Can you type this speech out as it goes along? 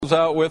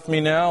Bibles out with me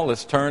now.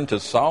 Let's turn to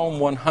Psalm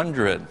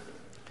 100.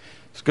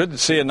 It's good to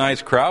see a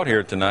nice crowd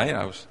here tonight.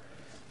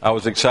 I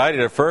was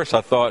excited at first.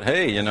 I thought,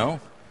 hey,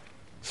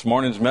 this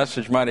morning's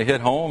message might have hit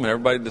home and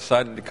everybody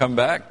decided to come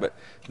back. But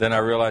then I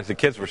realized the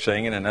kids were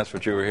singing and that's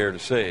what you were here to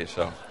see.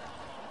 So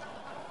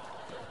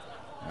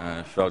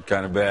I felt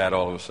kind of bad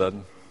all of a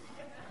sudden.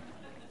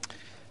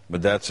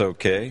 But that's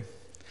okay.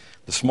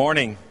 This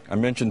morning, I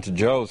mentioned to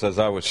Joe's as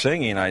I was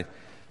singing,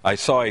 I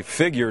saw a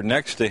figure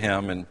next to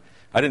him, and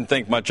I didn't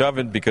think much of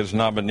it because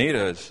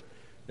Nabanita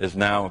is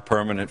now a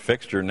permanent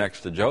fixture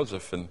next to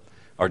Joseph and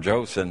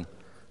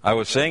I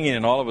was singing,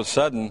 and all of a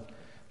sudden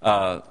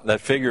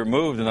that figure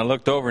moved, and I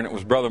looked over, and it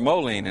was Brother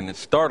Moline, and it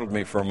startled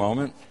me for a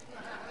moment.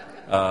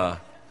 I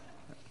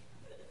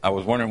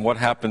was wondering what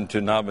happened to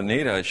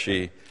Nabanita as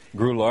she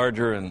grew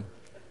larger and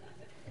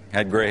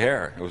had gray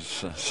hair. It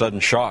was a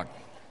sudden shock.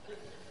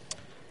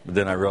 But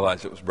then I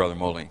realized it was Brother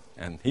Moline,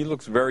 and he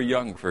looks very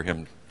young for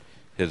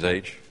his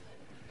age,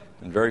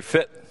 and very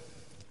fit.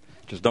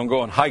 Just don't go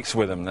on hikes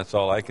with him. That's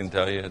all I can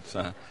tell you. It's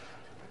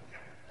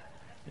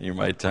you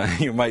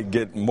might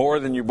get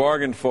more than you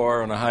bargained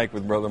for on a hike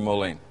with Brother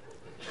Moline.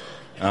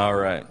 All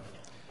right.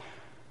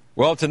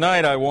 Well,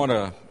 tonight I want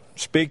to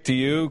speak to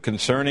you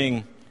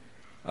concerning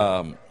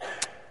the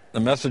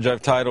message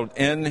I've titled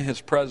 "In His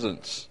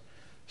Presence."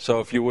 So,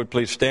 if you would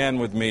please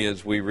stand with me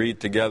as we read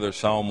together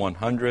Psalm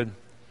 100,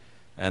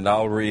 and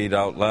I'll read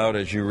out loud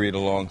as you read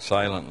along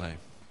silently.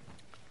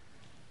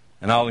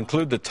 And I'll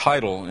include the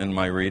title in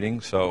my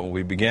reading. So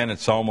we begin at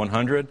Psalm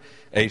 100,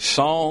 a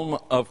psalm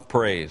of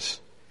praise.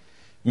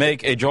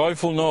 Make a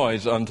joyful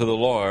noise unto the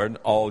Lord,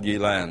 all ye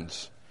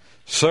lands.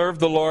 Serve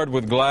the Lord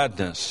with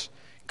gladness.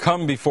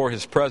 Come before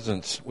his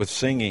presence with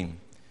singing.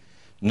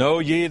 Know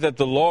ye that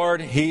the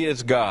Lord, he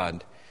is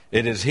God.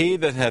 It is he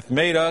that hath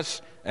made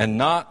us, and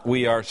not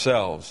we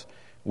ourselves.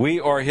 We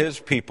are his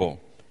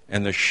people,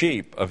 and the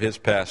sheep of his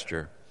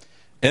pasture.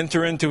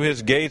 Enter into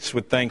his gates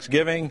with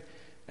thanksgiving,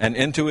 and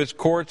into his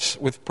courts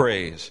with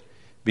praise.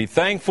 Be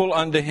thankful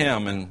unto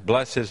him, and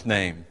bless his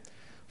name.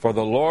 For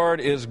the Lord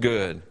is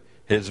good,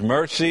 his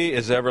mercy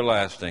is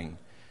everlasting,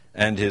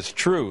 and his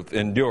truth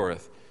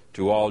endureth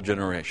to all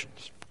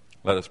generations.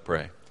 Let us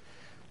pray.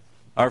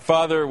 Our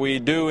Father, we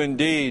do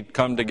indeed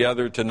come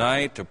together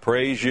tonight to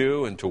praise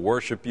you and to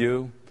worship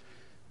you.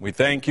 We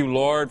thank you,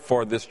 Lord,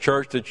 for this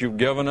church that you've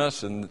given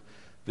us and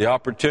the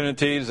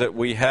opportunities that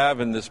we have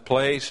in this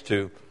place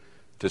to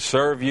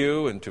serve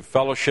you and to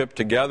fellowship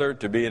together,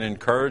 to be an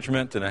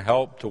encouragement and a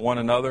help to one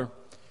another.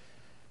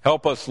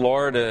 Help us,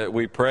 Lord,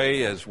 we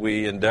pray, as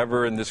we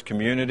endeavor in this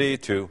community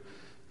to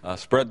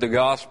spread the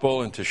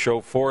gospel and to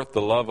show forth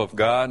the love of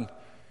God.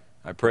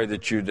 I pray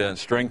that you'd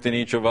strengthen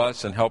each of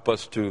us and help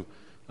us to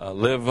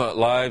live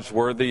lives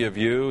worthy of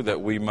you, that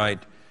we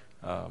might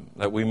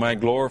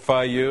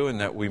glorify you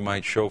and that we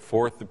might show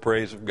forth the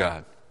praise of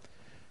God.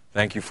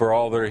 Thank you for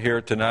all that are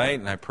here tonight,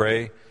 and I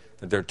pray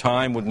that their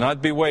time would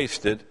not be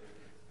wasted.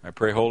 I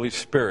pray, Holy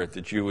Spirit,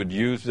 that you would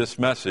use this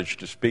message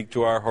to speak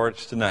to our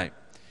hearts tonight.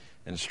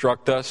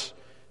 Instruct us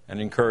and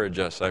encourage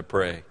us, I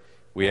pray.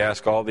 We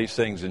ask all these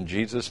things in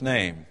Jesus'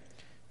 name.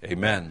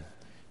 Amen.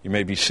 You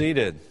may be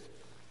seated.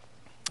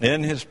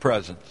 In his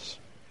presence.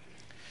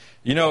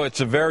 It's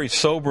a very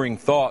sobering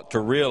thought to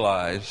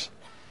realize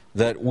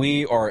that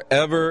we are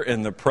ever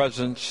in the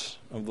presence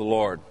of the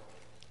Lord.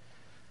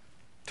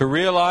 To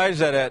realize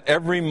that at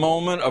every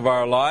moment of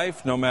our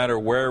life, no matter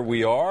where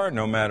we are,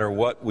 no matter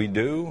what we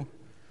do,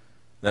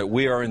 that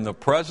we are in the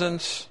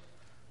presence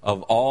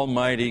of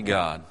Almighty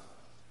God,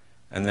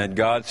 and that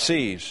God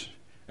sees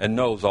and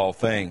knows all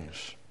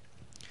things.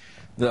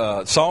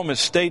 The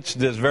psalmist states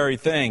this very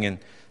thing in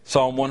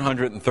Psalm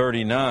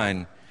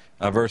 139,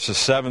 verses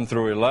 7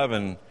 through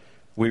 11.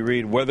 We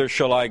read, "Whither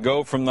shall I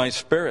go from thy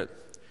spirit?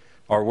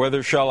 Or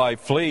whither shall I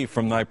flee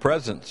from thy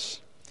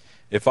presence?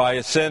 If I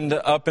ascend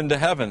up into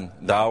heaven,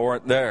 thou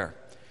art there.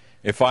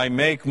 If I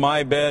make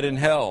my bed in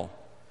hell,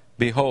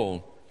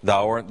 behold,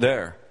 thou art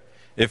there.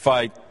 If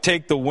I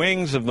take the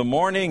wings of the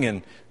morning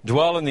and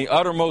dwell in the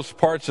uttermost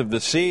parts of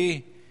the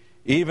sea,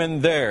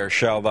 even there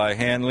shall thy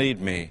hand lead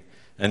me,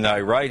 and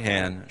thy right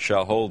hand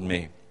shall hold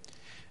me.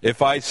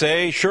 If I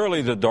say,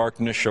 surely the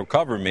darkness shall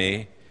cover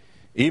me,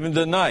 even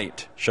the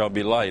night shall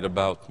be light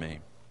about me."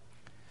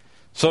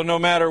 So no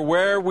matter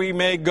where we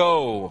may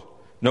go,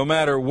 no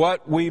matter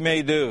what we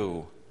may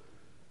do,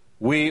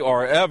 we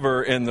are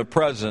ever in the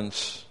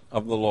presence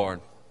of the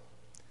Lord.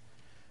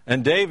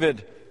 And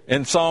David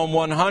in Psalm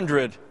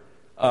 100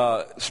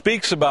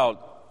 speaks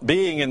about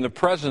being in the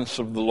presence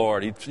of the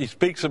Lord. He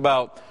speaks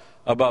about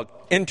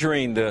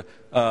entering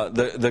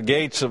the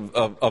gates of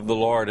the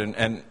Lord.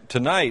 And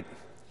tonight,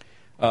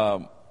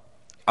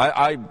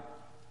 I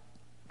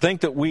think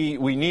that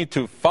we need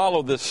to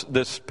follow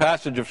this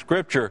passage of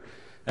Scripture,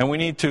 and we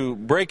need to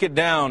break it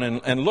down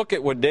and look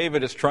at what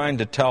David is trying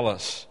to tell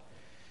us.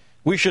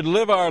 We should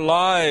live our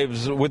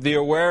lives with the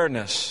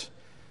awareness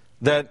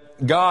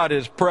that God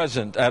is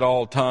present at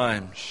all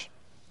times.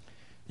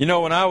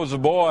 When I was a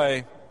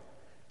boy,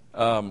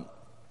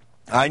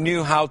 I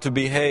knew how to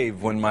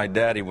behave when my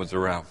daddy was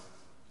around.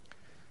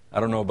 I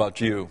don't know about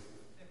you.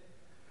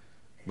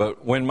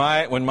 But when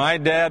my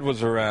dad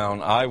was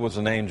around, I was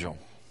an angel.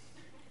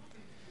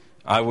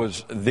 I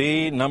was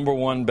the number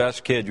one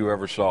best kid you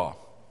ever saw.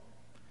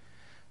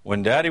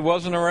 When Daddy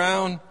wasn't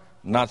around,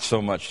 not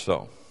so much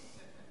so.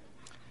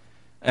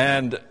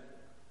 And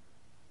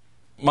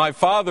my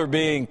father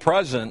being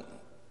present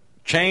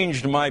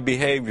changed my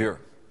behavior.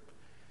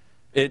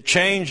 It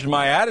changed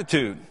my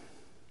attitude.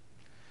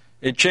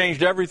 It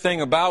changed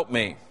everything about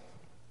me.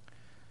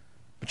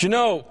 But you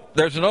know,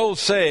 there's an old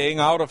saying,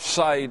 out of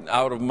sight,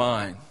 out of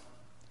mind.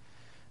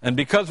 And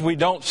because we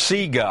don't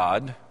see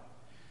God,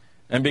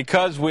 and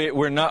because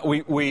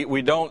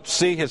we don't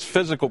see His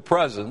physical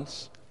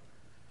presence,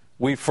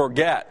 we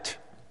forget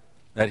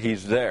that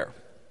He's there.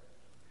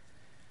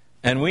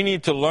 And we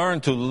need to learn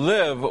to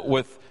live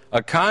with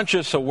a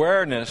conscious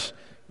awareness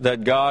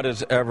that God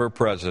is ever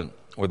present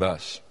with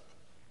us.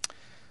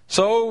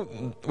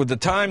 So, with the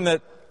time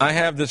that I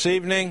have this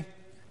evening,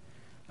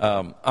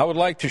 I would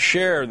like to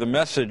share the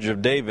message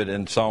of David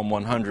in Psalm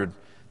 100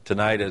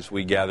 tonight as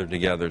we gather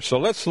together. So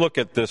let's look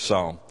at this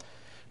psalm.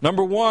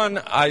 Number one,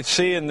 I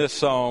see in this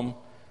psalm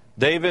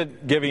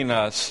David giving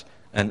us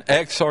an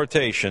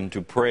exhortation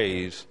to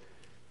praise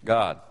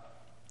God.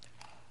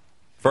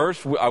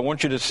 First, I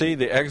want you to see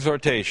the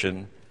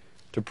exhortation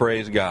to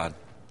praise God.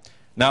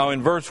 Now,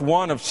 in verse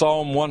 1 of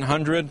Psalm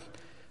 100,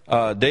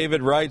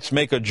 David writes,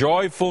 "Make a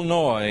joyful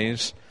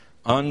noise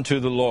unto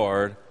the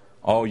Lord,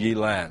 all ye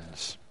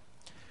lands."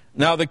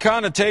 Now, the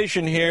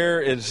connotation here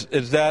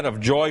is that of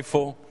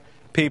joyful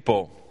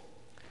people.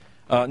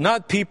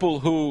 Not people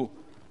who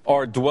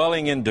are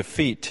dwelling in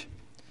defeat.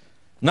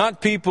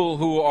 Not people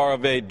who are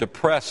of a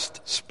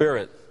depressed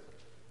spirit.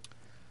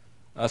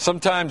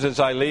 Sometimes as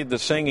I lead the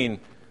singing,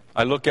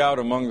 I look out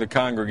among the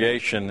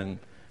congregation and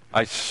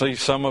I see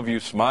some of you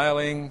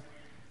smiling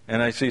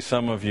and I see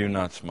some of you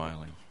not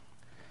smiling.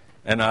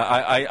 And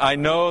I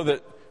know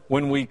that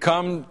when we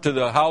come to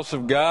the house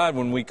of God,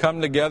 when we come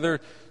together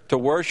to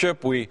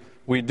worship, we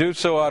do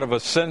so out of a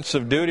sense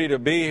of duty to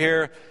be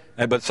here,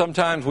 but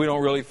sometimes we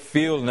don't really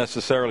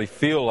necessarily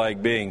feel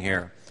like being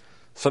here.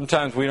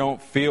 Sometimes we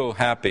don't feel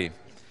happy.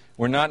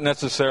 We're not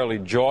necessarily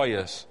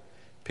joyous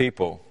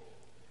people.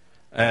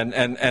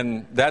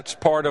 And that's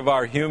part of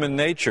our human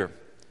nature.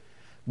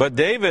 But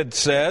David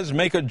says,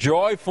 "Make a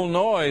joyful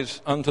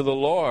noise unto the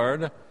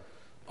Lord,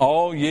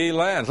 all ye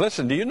lands."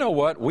 Listen, do you know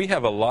what? We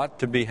have a lot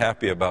to be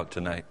happy about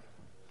tonight.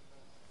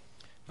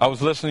 I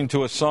was listening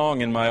to a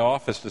song in my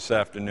office this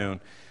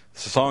afternoon.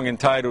 It's a song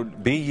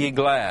entitled, "Be Ye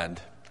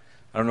Glad."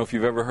 I don't know if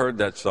you've ever heard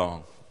that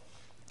song.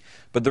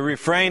 But the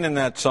refrain in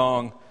that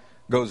song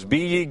goes, "Be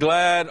ye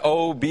glad,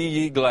 oh, be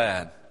ye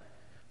glad,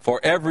 for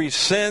every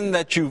sin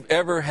that you've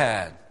ever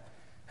had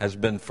has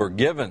been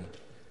forgiven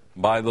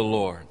by the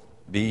Lord.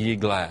 Be ye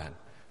glad,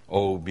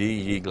 oh, be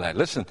ye glad."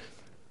 Listen,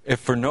 if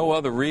for no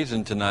other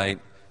reason tonight,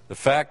 the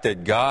fact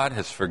that God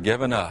has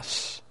forgiven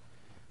us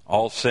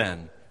all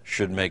sin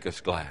should make us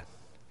glad.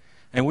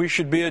 And we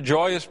should be a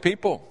joyous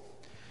people.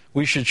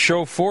 We should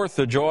show forth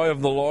the joy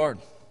of the Lord.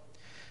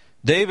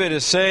 David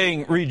is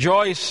saying,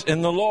 rejoice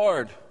in the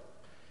Lord.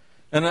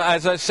 And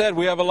as I said,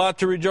 we have a lot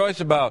to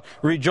rejoice about.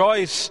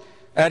 Rejoice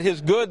at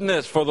His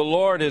goodness, for the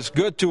Lord is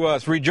good to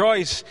us.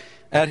 Rejoice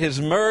at His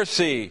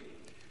mercy.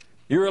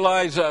 You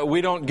realize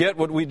we don't get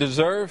what we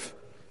deserve?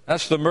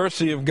 That's the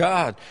mercy of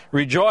God.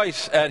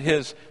 Rejoice at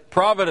His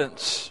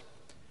providence.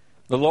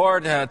 The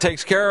Lord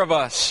takes care of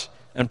us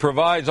and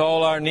provides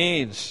all our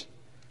needs.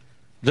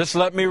 Just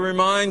let me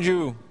remind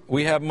you,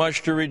 we have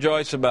much to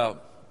rejoice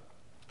about.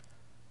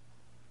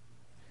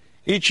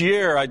 Each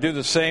year I do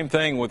the same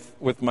thing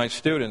with my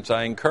students.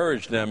 I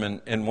encourage them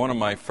in one of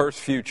my first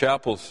few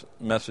chapels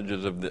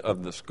messages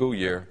of the school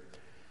year.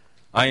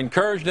 I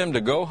encourage them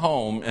to go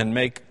home and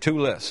make 2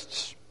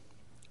 lists.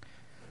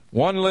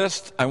 One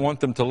list, I want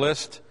them to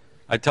list,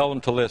 I tell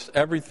them to list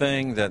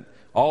everything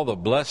all the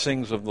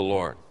blessings of the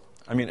Lord.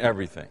 I mean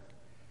everything.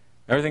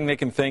 Everything they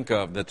can think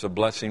of that's a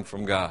blessing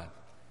from God.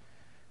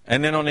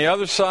 And then on the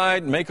other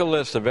side, make a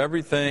list of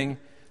everything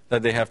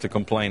that they have to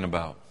complain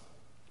about.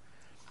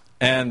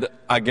 And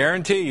I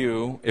guarantee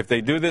you, if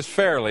they do this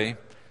fairly,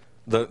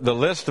 the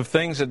list of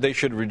things that they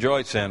should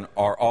rejoice in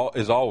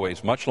is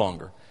always much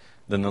longer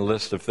than the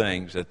list of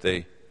things that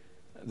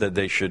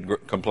they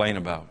should complain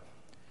about.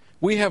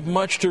 We have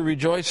much to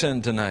rejoice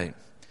in tonight.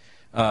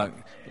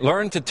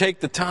 Learn to take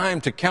the time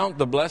to count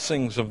the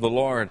blessings of the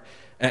Lord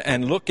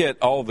and look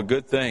at all the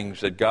good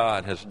things that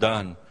God has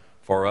done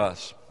for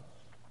us.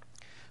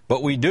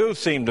 But we do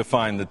seem to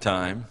find the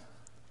time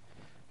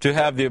to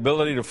have the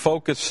ability to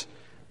focus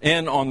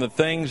in on the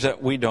things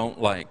that we don't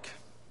like.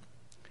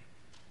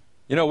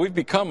 You know, we've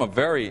become a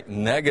very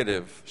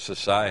negative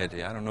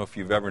society. I don't know if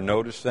you've ever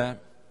noticed that.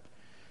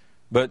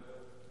 But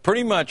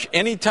pretty much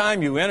any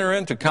time you enter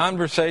into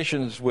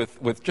conversations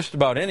with just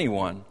about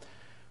anyone,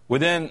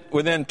 within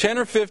 10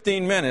 or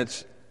 15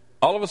 minutes,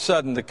 all of a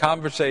sudden the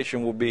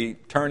conversation will be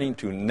turning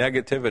to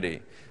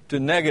negativity, to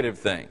negative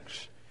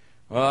things.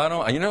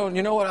 Well, you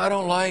know what I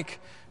don't like?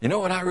 You know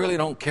what I really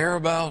don't care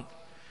about?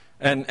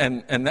 And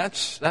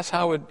that's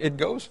how it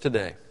goes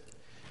today.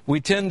 we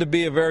tend to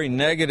be a very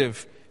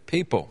negative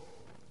people.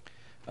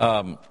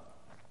 And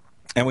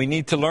we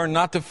need to learn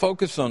not to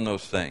focus on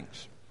those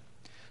things.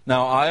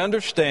 Now, I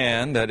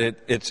understand that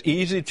it's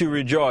easy to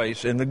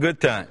rejoice in the good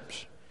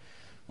times.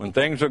 When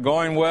things are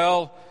going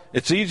well,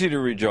 it's easy to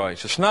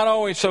rejoice. It's not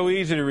always so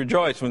easy to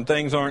rejoice when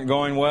things aren't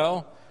going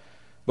well.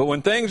 But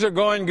when things are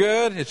going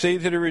good, it's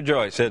easy to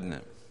rejoice, isn't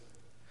it?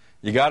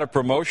 You got a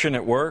promotion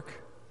at work,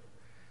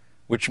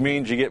 which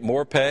means you get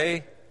more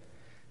pay,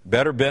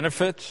 better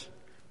benefits.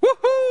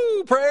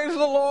 Woohoo! Praise the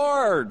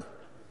Lord!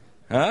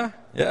 Huh?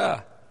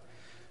 Yeah.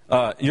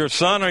 Your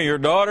son or your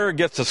daughter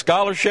gets a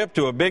scholarship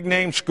to a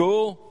big-name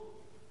school.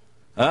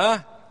 Huh?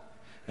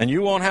 And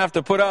you won't have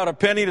to put out a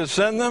penny to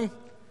send them.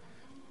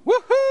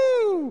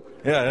 Woohoo!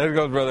 Yeah, there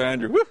goes Brother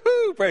Andrew.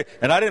 Woohoo! Praise.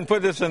 And I didn't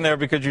put this in there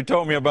because you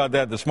told me about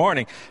that this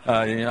morning.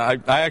 I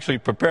actually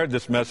prepared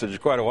this message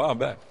quite a while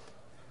back.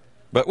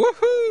 But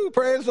woohoo!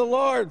 Praise the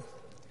Lord!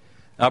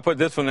 I'll put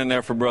this one in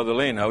there for Brother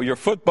Lino. Your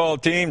football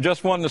team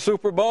just won the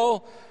Super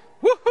Bowl.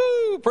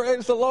 Woohoo!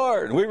 Praise the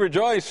Lord! We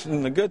rejoice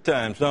in the good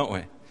times, don't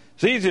we?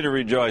 It's easy to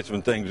rejoice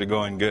when things are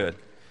going good.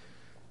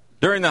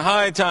 During the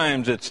high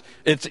times,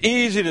 it's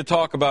easy to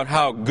talk about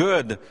how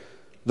good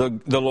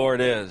the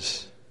Lord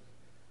is.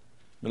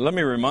 But let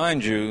me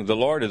remind you, the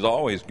Lord is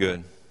always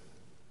good.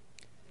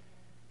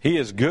 He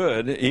is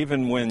good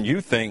even when you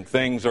think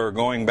things are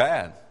going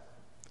bad.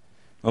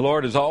 The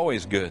Lord is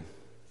always good.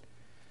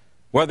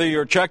 Whether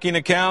your checking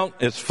account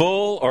is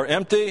full or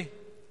empty,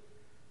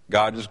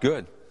 God is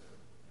good.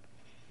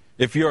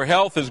 If your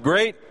health is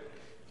great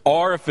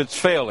or if it's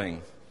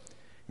failing,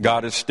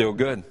 God is still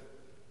good.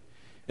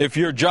 If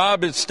your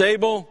job is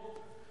stable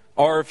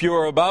or if you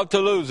are about to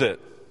lose it,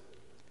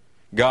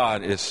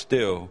 God is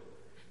still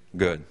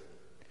good.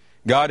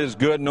 God is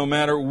good no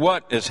matter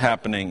what is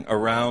happening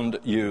around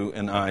you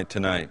and I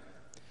tonight.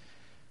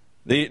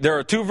 There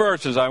are two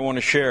verses I want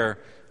to share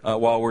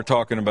while we're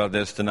talking about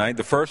this tonight.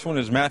 The first one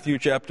is Matthew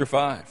chapter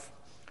 5,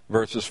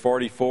 verses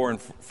 44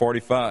 and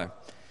 45.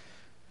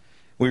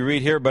 We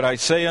read here, "But I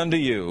say unto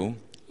you,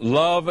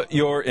 love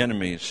your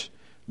enemies,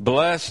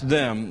 bless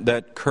them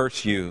that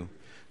curse you,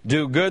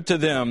 do good to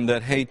them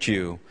that hate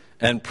you,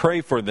 and pray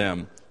for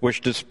them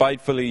which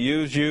despitefully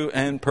use you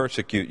and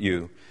persecute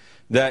you,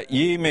 that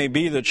ye may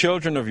be the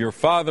children of your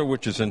Father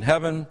which is in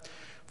heaven.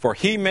 For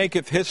he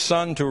maketh his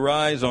sun to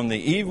rise on the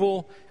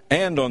evil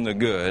and on the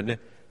good,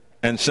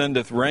 and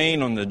sendeth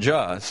rain on the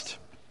just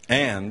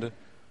and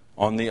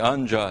on the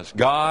unjust."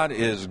 God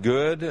is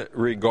good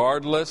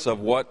regardless of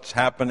what's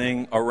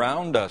happening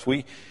around us.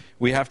 We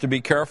have to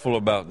be careful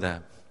about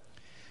that.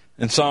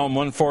 And Psalm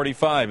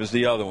 145 is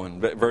the other one,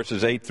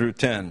 verses 8 through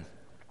 10.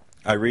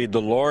 I read, "The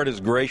Lord is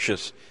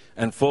gracious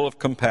and full of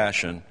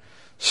compassion,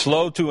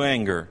 slow to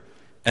anger,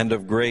 and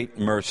of great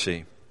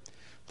mercy.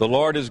 The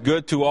Lord is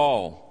good to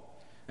all,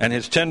 and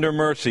his tender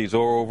mercies are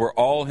over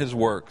all his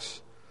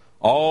works.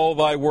 All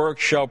thy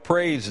works shall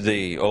praise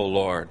thee, O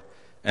Lord,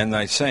 and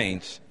thy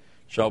saints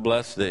shall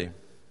bless thee."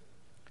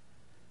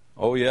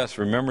 Oh yes,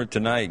 remember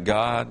tonight,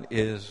 God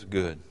is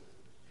good.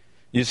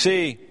 You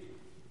see,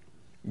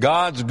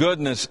 God's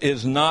goodness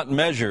is not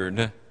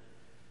measured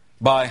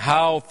by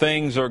how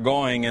things are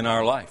going in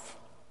our life.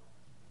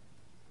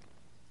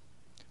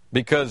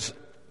 Because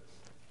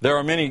there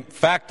are many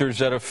factors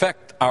that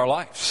affect our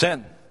life.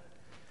 Sin,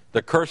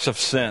 the curse of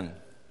sin,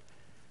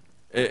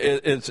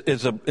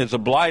 is a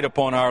blight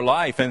upon our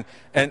life.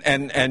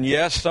 And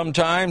yes,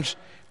 sometimes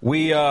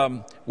we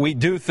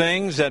do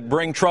things that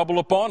bring trouble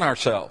upon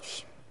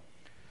ourselves.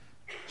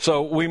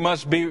 So we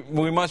must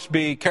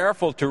be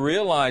careful to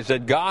realize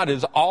that God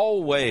is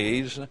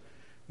always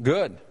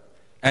good,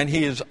 and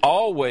he is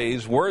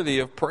always worthy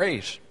of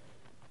praise.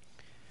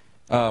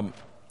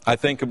 I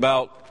think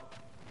about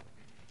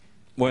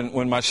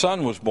when my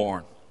son was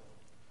born.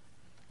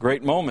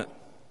 Great moment.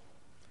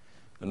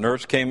 The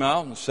nurse came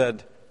out and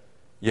said,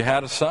 "You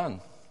had a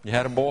son. You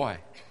had a boy."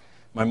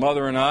 My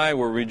mother and I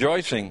were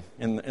rejoicing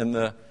in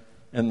the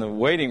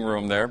waiting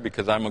room there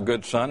because I'm a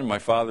good son, and my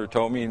father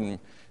told me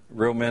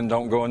real men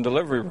don't go in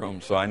delivery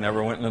rooms, so I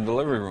never went in the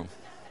delivery room.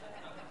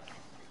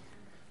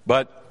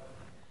 But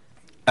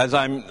as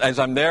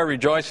I'm there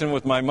rejoicing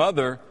with my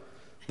mother,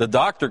 the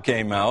doctor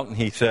came out and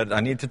he said,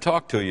 "I need to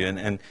talk to you."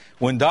 And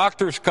when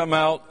doctors come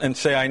out and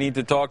say, "I need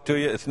to talk to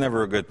you," it's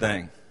never a good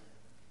thing.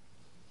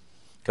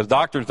 Because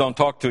doctors don't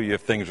talk to you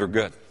if things are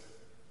good.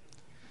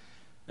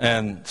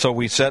 And so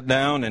we sat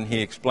down and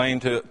he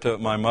explained to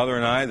my mother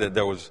and I that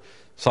there was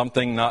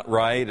something not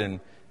right,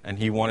 and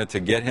he wanted to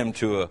get him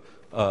to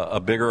a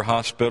bigger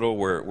hospital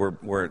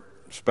where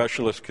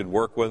specialists could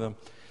work with him.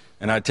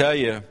 And I tell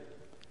you,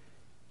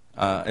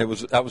 that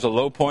was a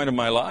low point of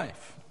my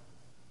life.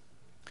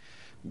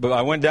 But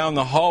I went down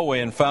the hallway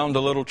and found a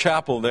little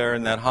chapel there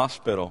in that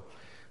hospital.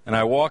 And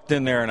I walked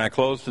in there and I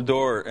closed the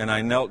door and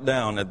I knelt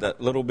down at that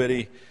little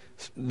bitty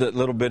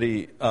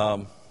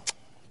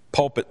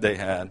pulpit they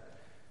had.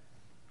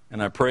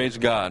 And I praised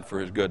God for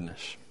his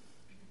goodness.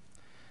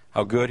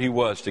 How good he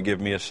was to give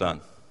me a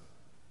son.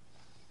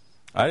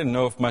 I didn't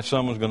know if my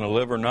son was going to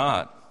live or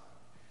not.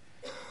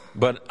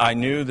 But I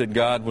knew that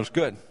God was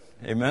good.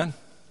 Amen?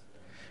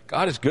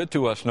 God is good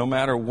to us no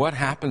matter what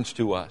happens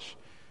to us.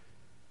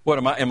 What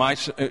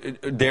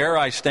dare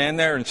I stand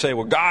there and say,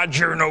 well, God,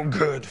 you're no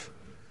good?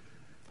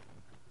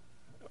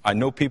 I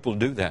know people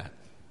do that.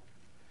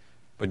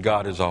 But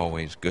God is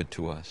always good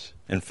to us.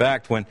 In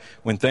fact, when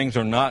things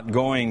are not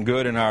going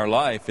good in our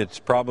life, it's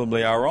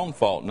probably our own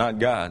fault, not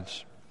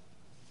God's.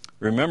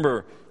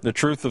 Remember the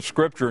truth of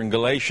Scripture in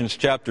Galatians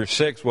chapter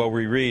 6, where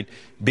we read,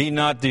 "Be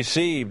not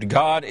deceived,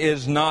 God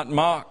is not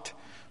mocked.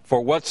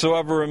 For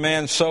whatsoever a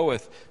man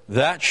soweth,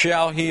 that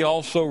shall he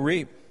also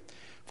reap.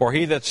 For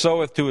he that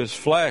soweth to his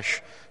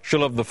flesh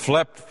shall of the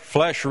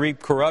flesh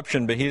reap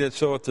corruption, but he that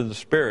soweth to the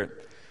Spirit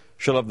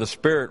shall of the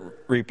Spirit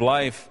reap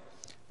life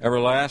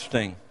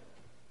everlasting."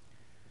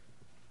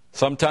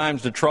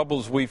 Sometimes the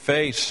troubles we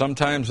face,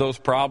 sometimes those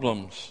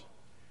problems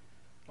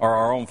are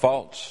our own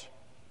faults.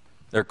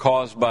 They're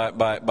caused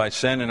by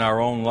sin in our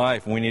own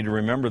life, and we need to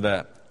remember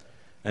that.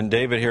 And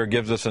David here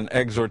gives us an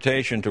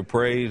exhortation to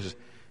praise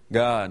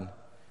God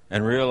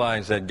and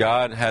realize that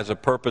God has a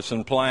purpose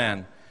and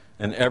plan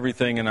in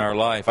everything in our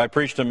life. I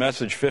preached a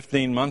message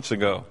 15 months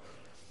ago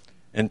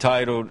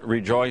entitled,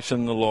 "Rejoice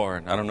in the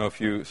Lord." I don't know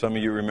if some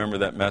of you remember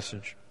that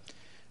message.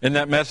 In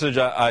that message,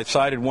 I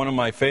cited one of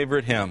my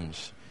favorite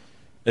hymns.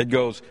 It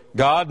goes,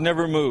 "God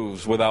never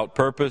moves without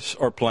purpose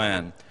or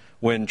plan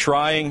when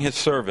trying his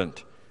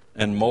servant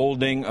and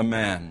molding a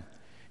man.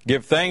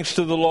 Give thanks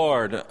to the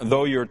Lord,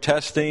 though your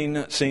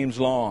testing seems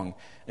long.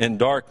 In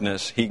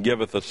darkness he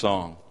giveth a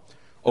song.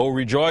 Oh,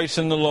 rejoice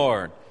in the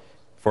Lord,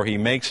 for he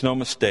makes no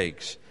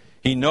mistakes.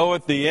 He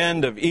knoweth the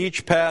end of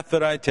each path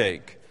that I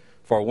take.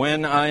 For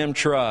when I am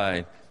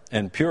tried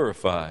and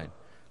purified,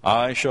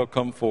 I shall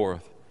come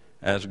forth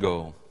as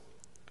gold."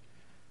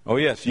 Oh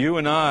yes, you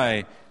and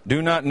I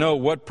do not know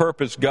what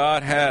purpose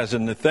God has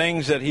in the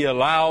things that he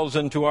allows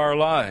into our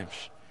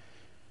lives.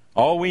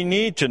 All we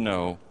need to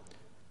know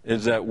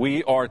is that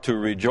we are to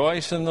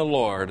rejoice in the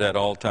Lord at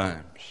all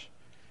times.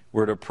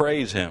 We're to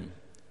praise him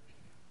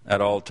at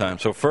all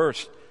times. So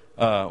first,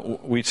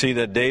 we see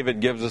that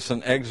David gives us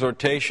an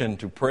exhortation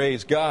to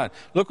praise God.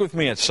 Look with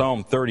me at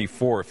Psalm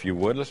 34, if you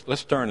would.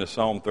 Let's turn to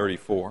Psalm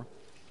 34.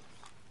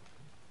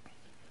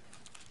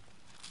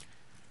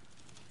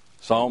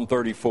 Psalm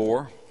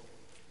 34.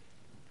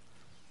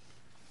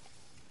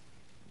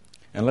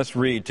 And let's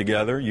read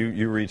together.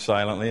 You read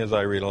silently as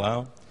I read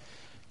aloud.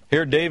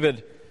 Here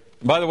David,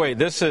 by the way,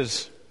 this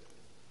is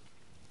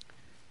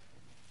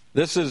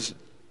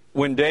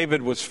when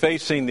David was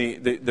facing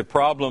the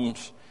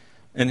problems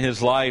in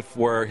his life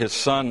where his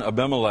son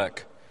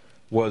Abimelech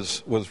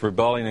was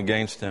rebelling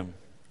against him.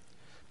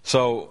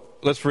 So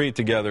let's read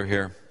together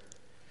here.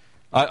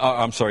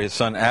 I'm sorry, his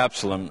son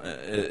Absalom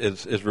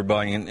is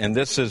rebelling. And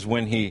this is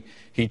when he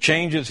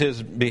changes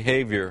his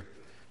behavior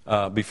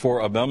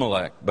before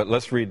Abimelech. But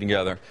let's read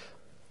together.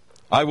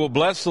 "I will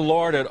bless the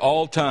Lord at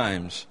all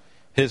times.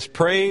 His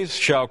praise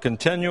shall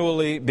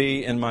continually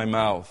be in my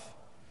mouth.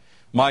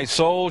 My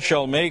soul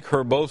shall make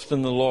her boast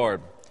in the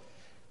Lord.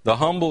 The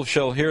humble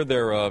shall hear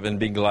thereof and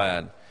be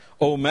glad.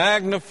 O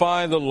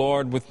magnify the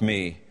Lord with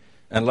me,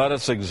 and let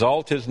us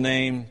exalt his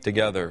name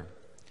together.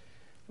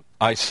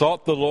 I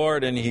sought the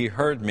Lord, and he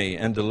heard me,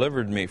 and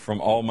delivered me from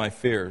all my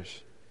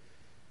fears.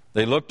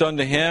 They looked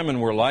unto him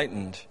and were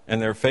lightened,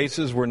 and their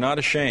faces were not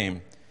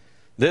ashamed.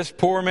 This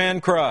poor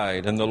man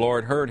cried, and the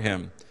Lord heard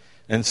him,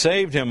 and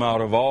saved him out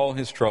of all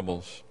his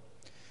troubles.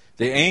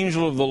 The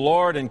angel of the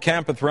Lord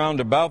encampeth round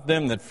about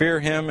them that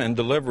fear him, and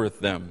delivereth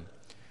them.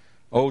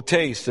 O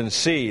taste and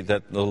see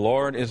that the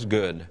Lord is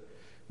good.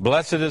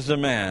 Blessed is the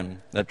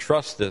man that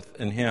trusteth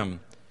in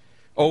him.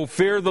 O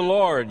fear the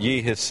Lord,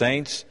 ye his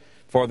saints,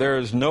 for there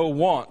is no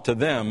want to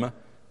them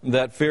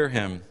that fear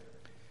him.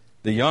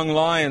 The young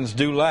lions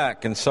do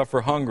lack and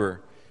suffer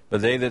hunger,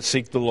 but they that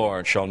seek the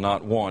Lord shall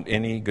not want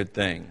any good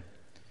thing.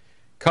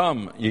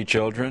 Come, ye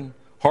children,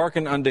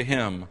 hearken unto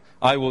him.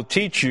 I will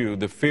teach you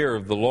the fear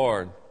of the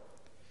Lord.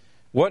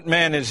 What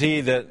man is he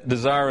that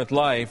desireth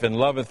life and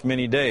loveth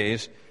many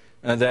days,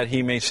 that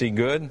he may see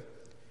good?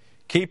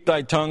 Keep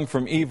thy tongue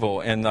from evil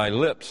and thy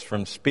lips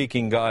from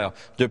speaking guile.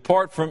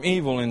 Depart from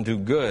evil and do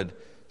good.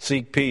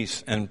 Seek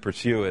peace and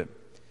pursue it.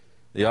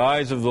 The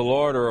eyes of the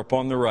Lord are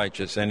upon the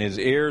righteous, and his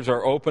ears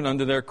are open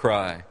unto their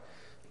cry.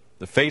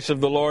 The face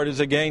of the Lord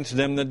is against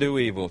them that do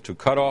evil, to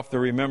cut off the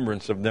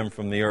remembrance of them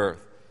from the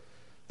earth.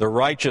 The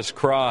righteous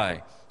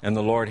cry, and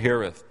the Lord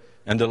heareth,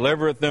 and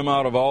delivereth them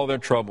out of all their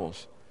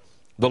troubles.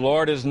 The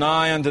Lord is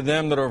nigh unto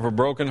them that are of a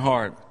broken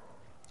heart,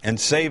 and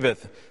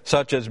saveth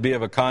such as be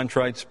of a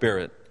contrite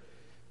spirit.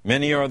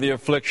 Many are the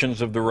afflictions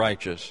of the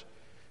righteous,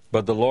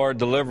 but the Lord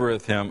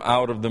delivereth him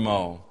out of them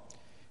all.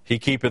 He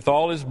keepeth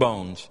all his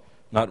bones,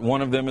 not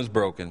one of them is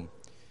broken.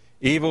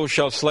 Evil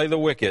shall slay the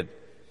wicked,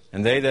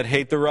 and they that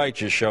hate the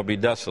righteous shall be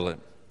desolate.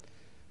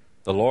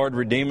 The Lord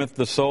redeemeth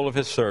the soul of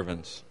his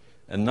servants,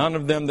 and none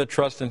of them that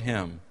trust in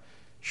him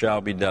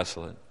shall be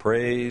desolate.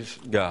 Praise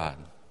God.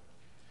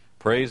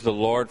 Praise the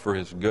Lord for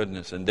his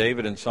goodness. And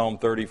David in Psalm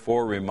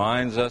 34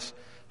 reminds us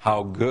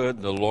how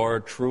good the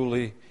Lord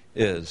truly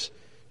is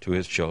to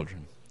his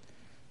children.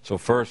 So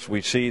first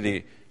we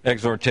see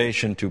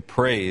exhortation to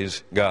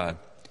praise God.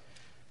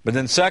 But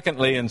then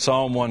secondly, in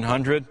Psalm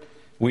 100,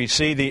 we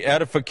see the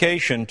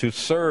edification to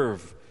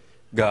serve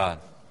God.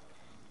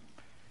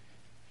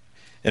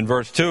 In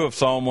verse 2 of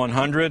Psalm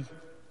 100,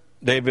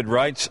 David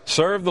writes,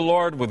 "Serve the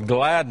Lord with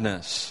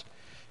gladness.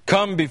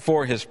 Come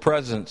before His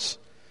presence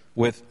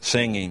with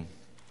singing."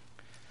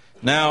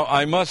 Now,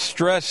 I must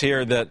stress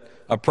here that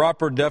a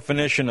proper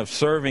definition of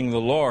serving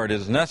the Lord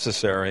is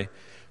necessary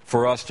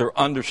for us to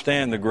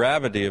understand the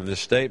gravity of this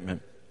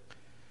statement.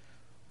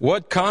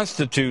 What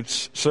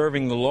constitutes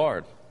serving the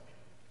Lord?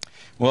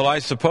 Well, I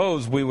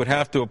suppose we would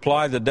have to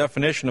apply the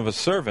definition of a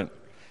servant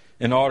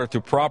in order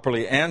to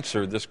properly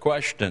answer this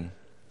question.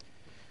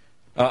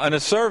 And a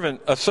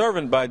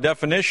servant by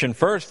definition,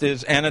 first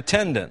is an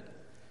attendant,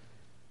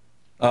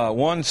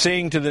 one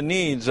seeing to the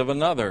needs of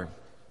another.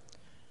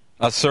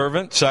 A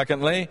servant,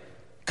 secondly,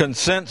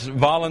 consents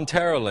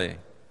voluntarily.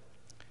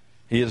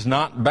 He is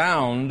not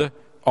bound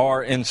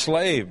or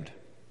enslaved.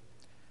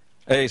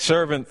 A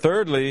servant,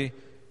 thirdly,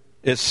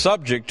 is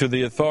subject to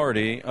the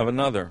authority of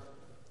another.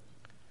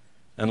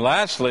 And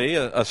lastly,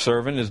 a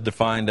servant is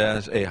defined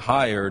as a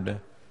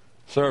hired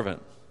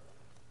servant.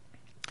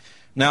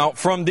 Now,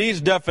 from these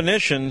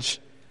definitions,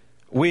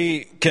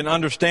 we can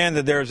understand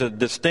that there's a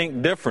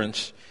distinct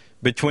difference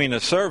between a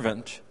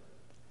servant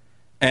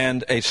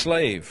and a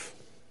slave.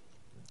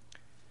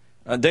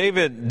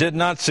 David did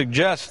not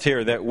suggest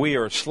here that we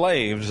are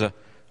slaves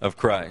of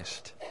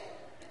Christ.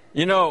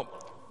 You know,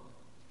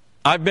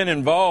 I've been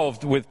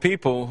involved with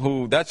people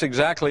who that's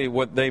exactly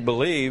what they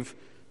believe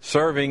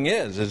serving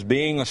is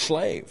being a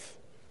slave.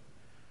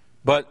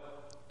 But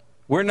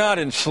we're not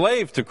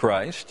enslaved to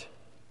Christ.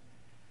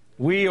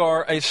 We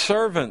are a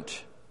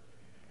servant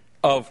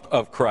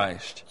of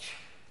Christ.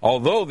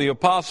 Although the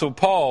Apostle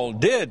Paul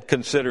did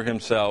consider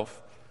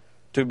himself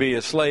to be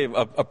a slave,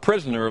 a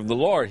prisoner of the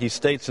Lord. He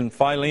states in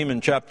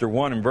Philemon chapter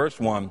 1 and verse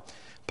 1,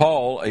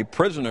 Paul, a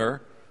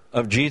prisoner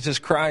of Jesus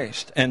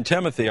Christ, and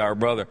Timothy, our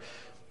brother.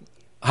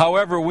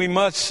 However, we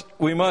must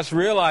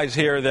realize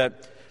here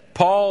that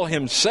Paul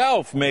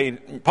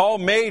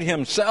made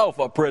himself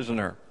a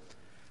prisoner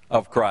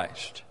of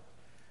Christ.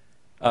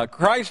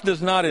 Christ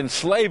does not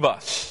enslave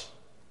us.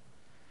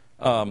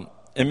 As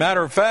a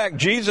matter of fact,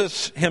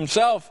 Jesus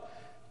himself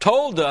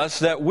told us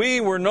that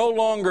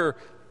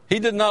He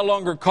did not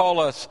longer call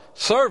us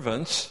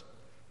servants,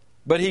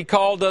 but He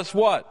called us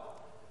what?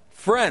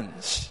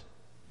 Friends.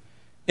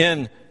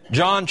 In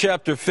John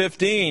chapter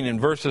 15, in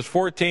verses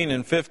 14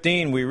 and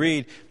 15, we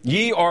read,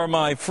 "Ye are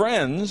my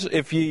friends,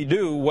 if ye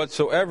do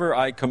whatsoever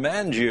I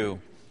command you.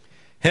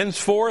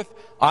 Henceforth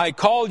I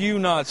call you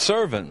not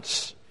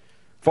servants,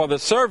 for the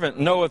servant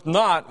knoweth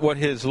not what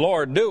his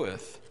Lord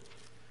doeth.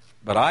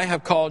 But I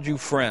have called you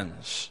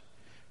friends,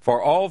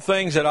 for all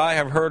things that I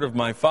have heard of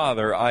my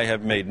Father I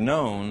have made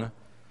known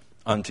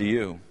unto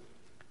you."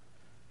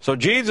 So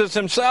Jesus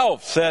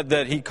himself said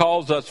that He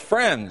calls us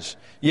friends,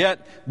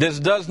 yet this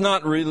does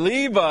not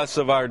relieve us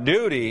of our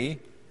duty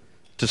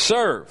to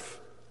serve.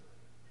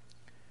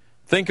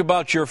 Think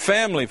about your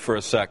family for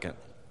a second.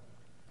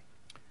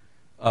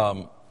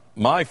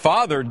 My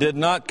father did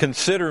not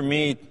consider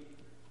me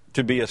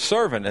to be a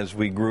servant as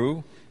we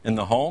grew in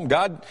the home.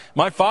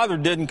 My father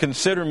didn't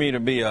consider me to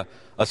be a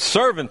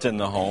servant in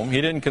the home. He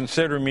didn't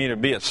consider me to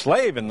be a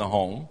slave in the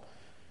home.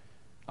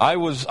 I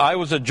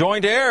was a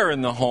joint heir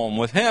in the home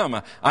with him.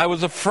 I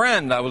was a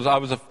friend. I was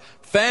a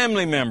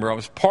family member. I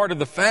was part of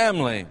the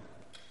family.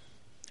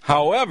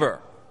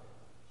 However,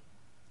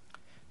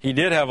 he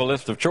did have a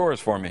list of chores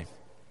for me.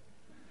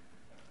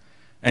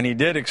 And he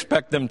did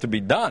expect them to be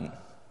done.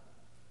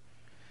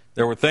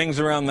 There were things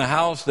around the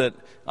house that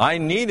I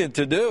needed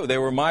to do. They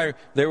were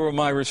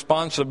my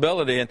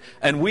responsibility.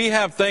 And we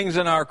have things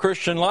in our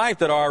Christian life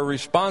that are our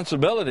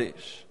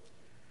responsibilities.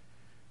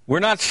 We're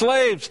not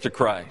slaves to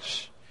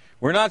Christ.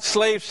 We're not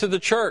slaves to the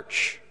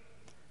church.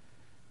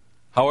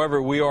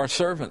 However, we are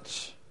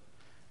servants.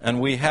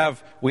 And we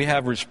have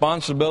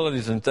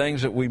responsibilities and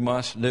things that we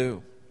must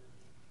do.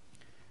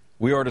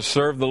 We are to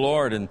serve the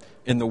Lord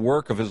in the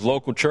work of His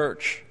local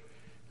church.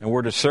 And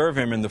we're to serve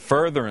Him in the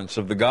furtherance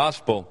of the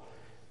gospel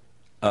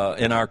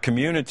in our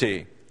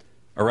community,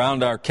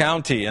 around our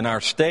county, in our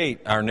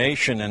state, our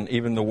nation, and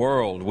even the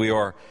world. We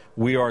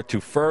are to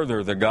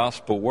further the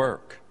gospel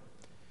work.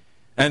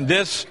 And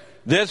this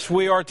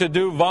we are to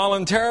do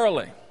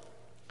voluntarily,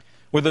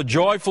 with a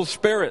joyful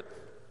spirit.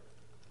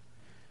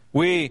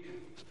 We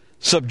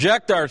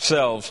subject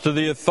ourselves to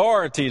the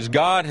authorities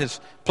God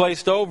has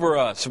placed over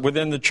us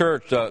within the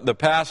church, the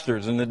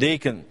pastors and the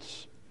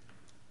deacons.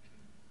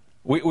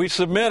 We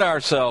submit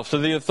ourselves to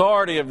the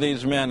authority of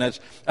these men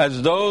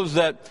as those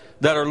that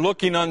are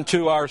looking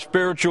unto our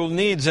spiritual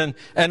needs,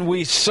 and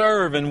we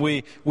serve and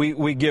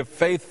we give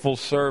faithful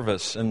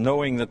service, and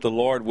knowing that the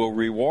Lord will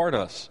reward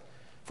us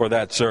for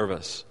that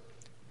service,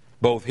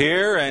 both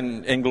here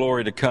and in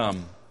glory to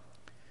come.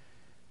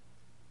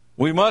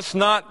 We must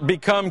not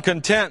become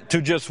content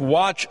to just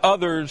watch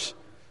others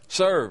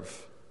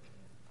serve.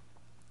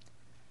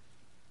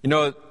 You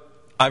know,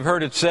 I've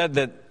heard it said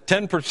that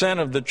 10%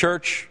 of the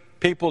church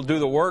people do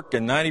the work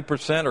and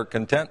 90% are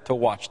content to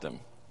watch them.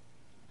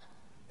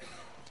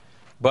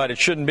 But it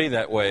shouldn't be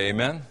that way,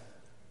 amen?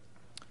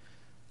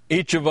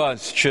 Each of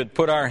us should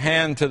put our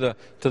hand to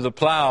the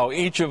plow.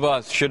 Each of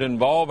us should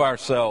involve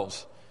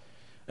ourselves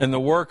in the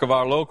work of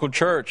our local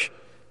church.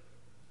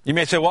 You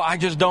may say, well, I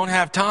just don't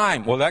have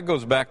time. Well, that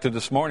goes back to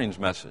this morning's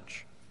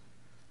message.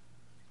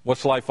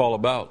 What's life all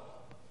about?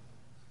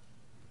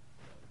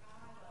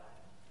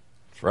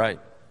 That's right.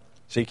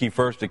 Seek ye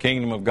first the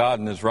kingdom of God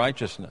and His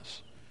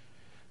righteousness,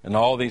 and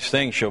all these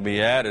things shall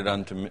be added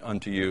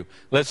unto you.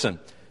 Listen,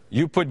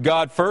 you put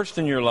God first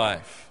in your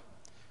life,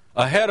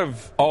 ahead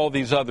of all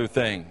these other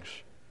things.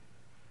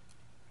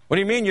 What do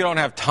you mean you don't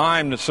have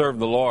time to serve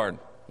the Lord?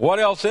 What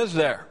else is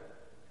there?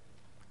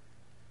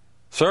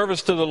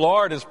 Service to the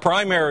Lord is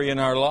primary in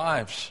our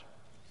lives.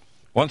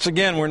 Once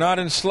again, we're not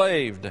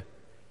enslaved,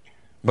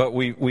 but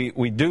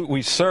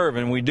we serve,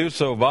 and we do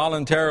so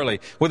voluntarily.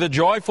 With a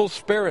joyful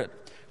spirit,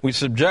 we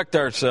subject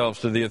ourselves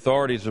to the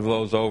authorities of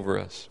those over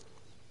us.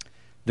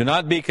 Do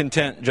not be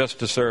content just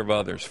to serve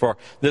others, for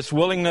this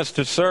willingness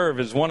to serve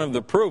is one of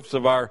the proofs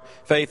of our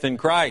faith in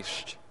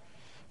Christ.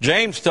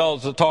 James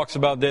talks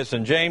about this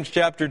in James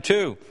chapter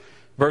 2,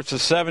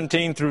 verses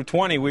 17 through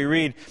 20. We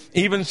read,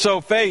 even so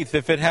faith,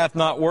 if it hath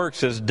not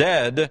works, is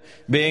dead,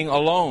 being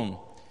alone.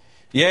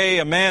 Yea,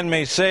 a man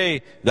may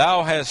say,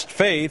 thou hast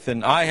faith,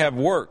 and I have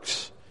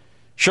works.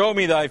 Show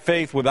me thy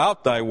faith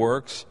without thy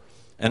works,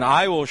 and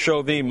I will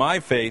show thee my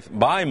faith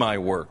by my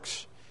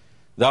works.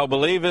 Thou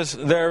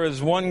believest there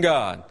is one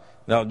God.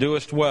 Thou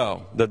doest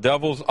well. The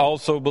devils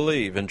also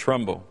believe and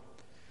tremble.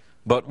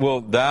 But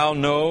wilt thou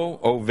know,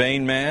 O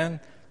vain man,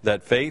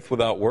 that faith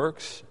without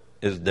works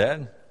is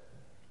dead?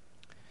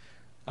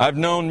 I've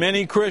known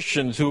many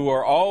Christians who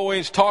are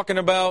always talking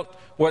about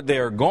what they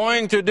are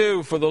going to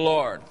do for the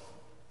Lord.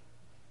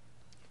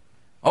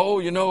 Oh,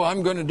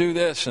 I'm going to do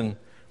this, and,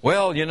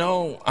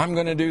 I'm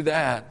going to do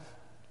that.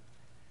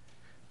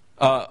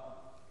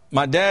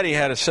 My daddy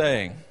had a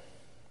saying.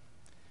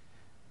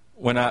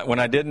 When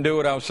I didn't do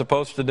what I was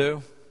supposed to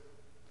do,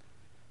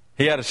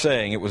 he had a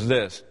saying. It was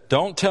this: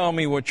 don't tell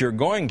me what you're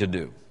going to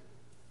do.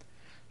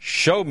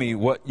 Show me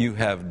what you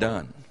have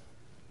done.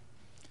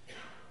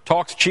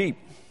 Talk's cheap.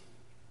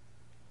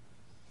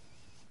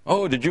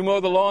 Oh, did you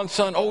mow the lawn,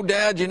 son? Oh,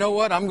 Dad, you know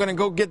what? I'm going to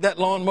go get that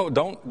lawn mowed.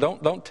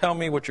 Don't tell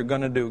me what you're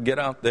going to do. Get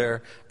out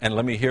there and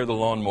let me hear the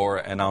lawnmower,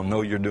 and I'll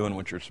know you're doing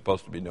what you're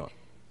supposed to be doing.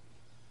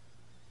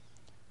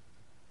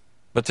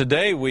 But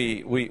today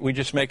we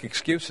just make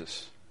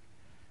excuses.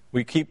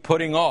 We keep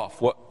putting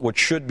off what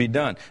should be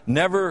done.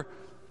 Never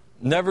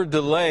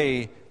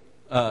delay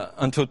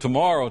until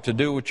tomorrow to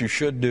do what you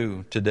should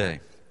do today.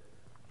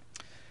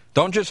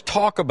 Don't just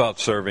talk about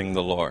serving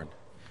the Lord.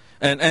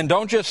 And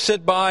don't just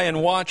sit by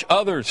and watch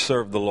others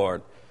serve the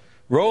Lord.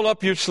 Roll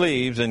up your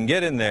sleeves and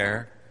get in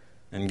there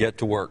and get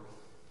to work.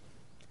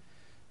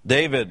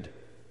 David,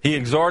 he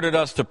exhorted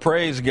us to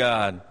praise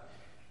God.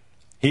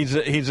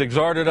 He's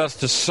exhorted us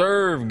to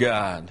serve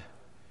God.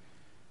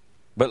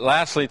 But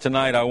lastly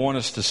tonight, I want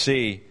us to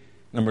see,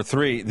 number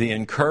 3, the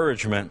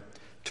encouragement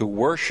to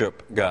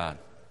worship God.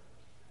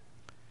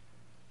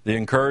 The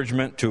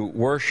encouragement to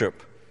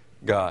worship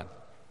God.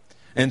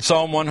 In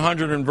Psalm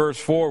 100 and verse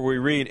 4, we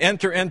read,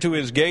 enter into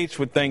His gates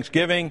with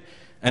thanksgiving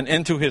and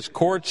into His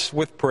courts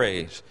with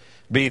praise.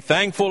 Be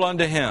thankful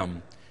unto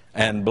Him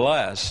and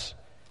bless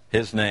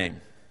His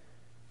name.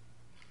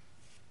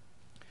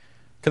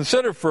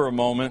 Consider for a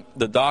moment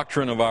the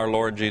doctrine of our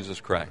Lord Jesus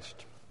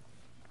Christ.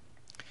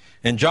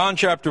 In John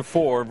chapter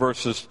 4,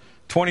 verses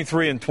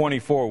 23 and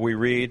 24, we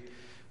read,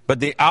 but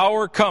the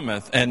hour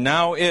cometh, and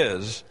now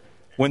is,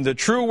 when the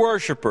true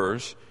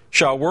worshipers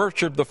shall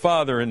worship the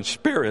Father in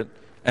spirit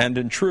and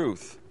in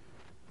truth.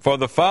 For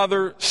the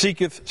Father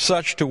seeketh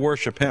such to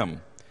worship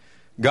Him.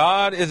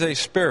 God is a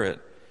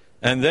spirit,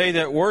 and they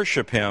that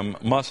worship Him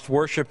must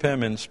worship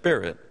Him in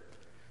spirit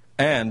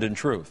and in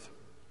truth.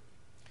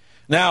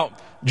 Now,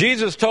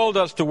 Jesus told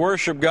us to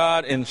worship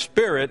God in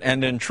spirit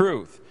and in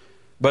truth.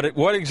 But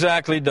what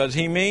exactly does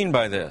He mean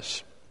by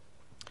this?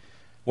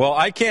 Well,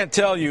 I can't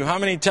tell you how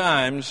many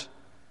times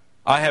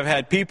I have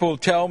had people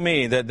tell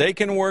me that they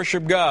can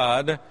worship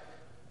God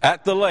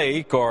at the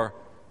lake or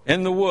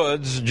in the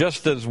woods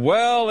just as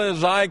well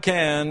as I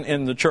can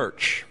in the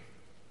church.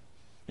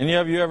 Any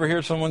of you ever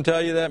hear someone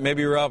tell you that?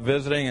 Maybe you're out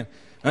visiting and,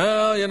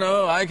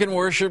 I can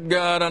worship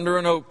God under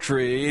an oak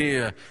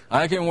tree.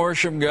 I can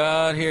worship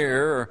God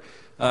here.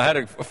 I had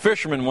a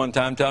fisherman one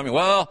time tell me,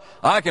 well,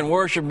 I can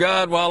worship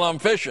God while I'm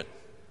fishing.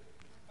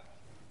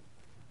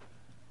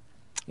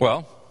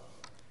 Well,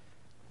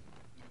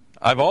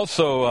 I've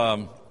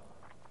also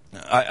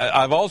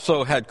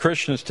had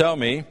Christians tell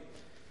me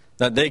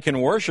that they can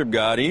worship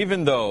God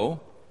even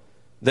though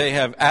they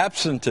have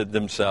absented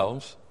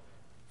themselves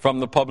from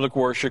the public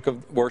worship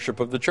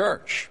of the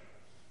church.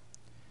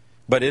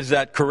 But is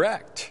that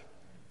correct?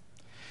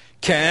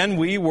 Can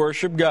we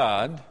worship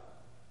God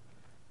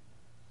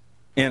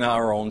in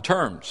our own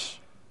terms?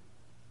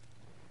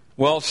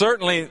 Well,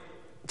 certainly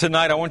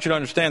tonight I want you to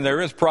understand there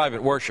is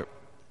private worship.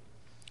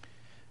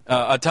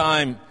 A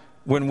time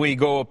when we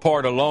go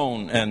apart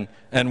alone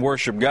and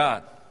worship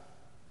God.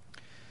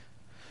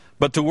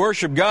 But to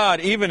worship God,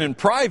 even in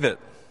private,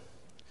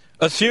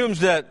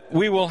 assumes that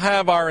we will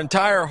have our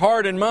entire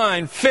heart and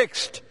mind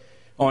fixed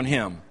on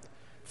Him,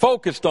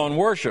 focused on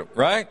worship,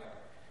 right?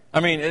 I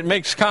mean, it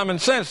makes common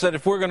sense that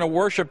if we're going to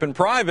worship in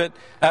private,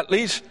 at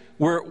least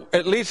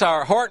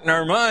our heart and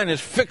our mind is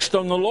fixed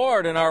on the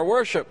Lord in our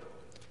worship.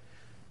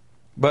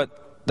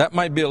 But that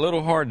might be a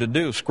little hard to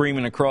do,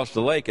 screaming across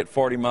the lake at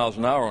 40 miles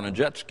an hour on a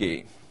jet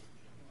ski.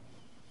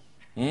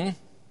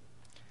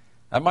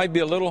 That might be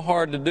a little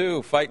hard to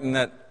do, fighting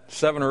that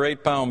 7 or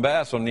 8 pound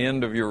bass on the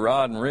end of your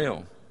rod and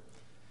reel.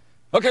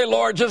 Okay,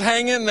 Lord, just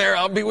hang in there.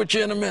 I'll be with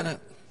you in a minute.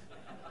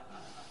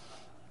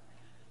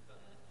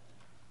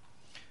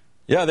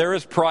 Yeah, there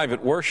is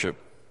private worship.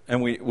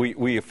 And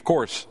we of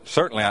course,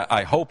 certainly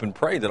I hope and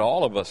pray that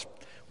all of us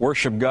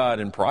worship God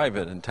in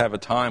private and have a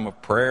time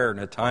of prayer and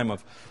a time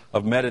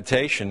of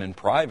meditation in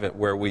private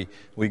where we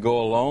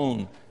go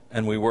alone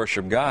and we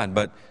worship God.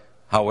 But,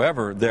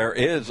 however, there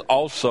is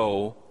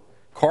also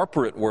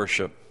corporate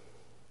worship.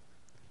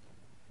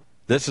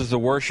 This is the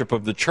worship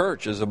of the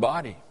church as a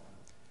body.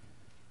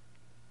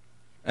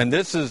 And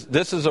this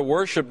is a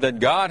worship that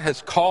God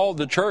has called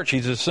the church.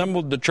 He's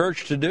assembled the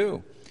church to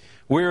do.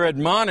 We are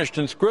admonished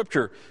in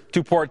Scripture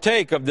to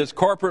partake of this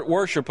corporate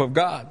worship of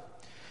God.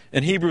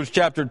 In Hebrews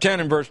chapter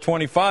 10 and verse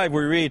 25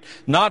 we read,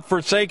 "Not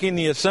forsaking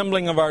the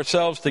assembling of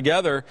ourselves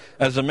together,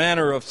 as the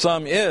manner of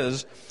some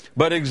is,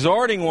 but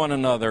exhorting one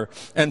another,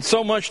 and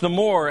so much the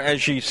more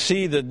as ye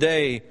see the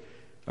day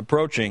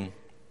approaching."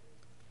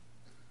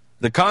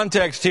 The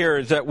context here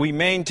is that we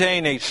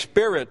maintain a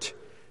spirit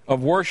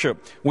of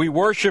worship. We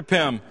worship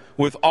Him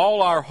with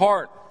all our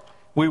heart.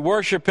 We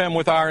worship Him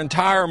with our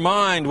entire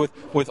mind,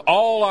 with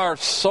all our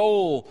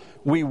soul.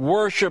 We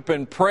worship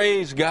and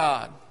praise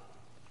God.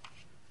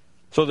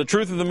 So the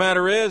truth of the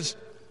matter is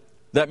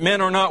that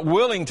men are not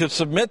willing to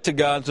submit to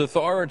God's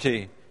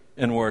authority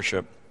in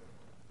worship.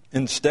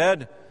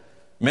 Instead,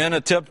 men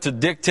attempt to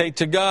dictate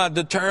to God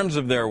the terms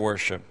of their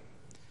worship.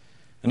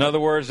 In other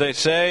words, they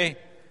say,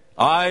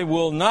 "I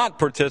will not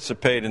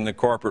participate in the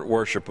corporate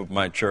worship of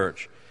my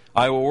church.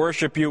 I will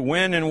worship you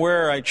when and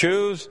where I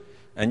choose,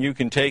 and you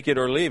can take it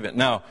or leave it."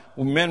 Now,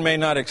 men may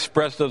not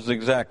express those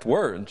exact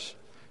words,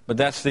 but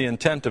that's the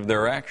intent of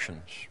their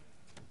actions.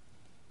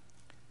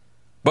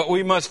 But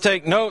we must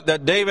take note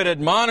that David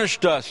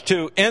admonished us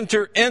to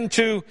enter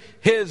into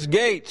His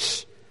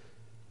gates,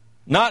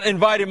 not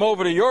invite Him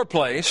over to your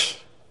place,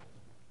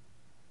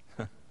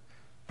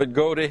 but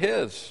go to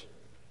His.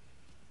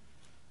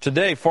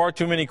 Today, far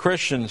too many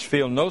Christians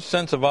feel no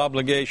sense of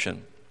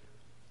obligation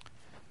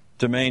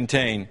to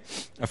maintain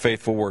a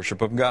faithful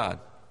worship of God.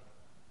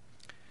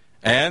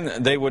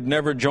 And they would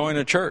never join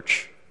a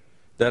church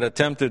that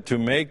attempted to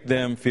make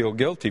them feel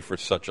guilty for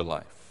such a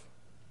life.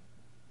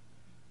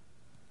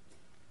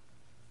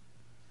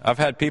 I've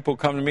had people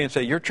come to me and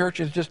say, "Your church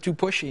is just too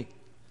pushy.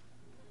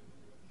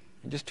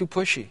 You're just too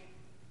pushy.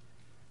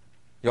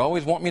 You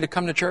always want me to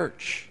come to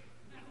church."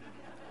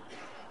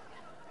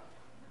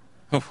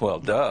 Well,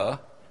 duh.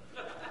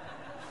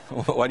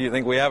 Why do you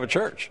think we have a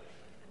church?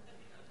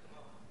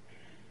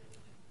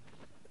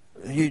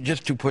 You're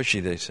just too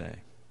pushy, they say.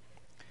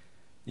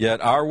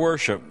 Yet our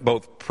worship,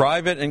 both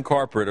private and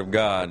corporate of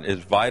God, is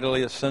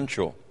vitally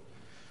essential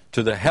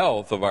to the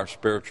health of our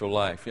spiritual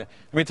life. Yeah.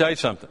 Let me tell you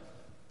something.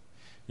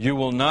 You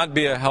will not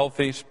be a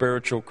healthy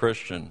spiritual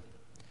Christian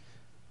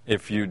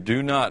if you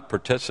do not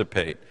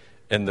participate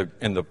in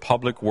the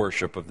public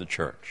worship of the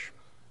church.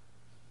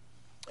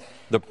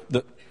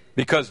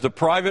 Because the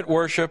private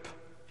worship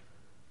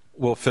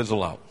will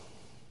fizzle out.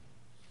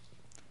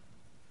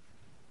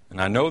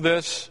 And I know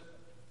this,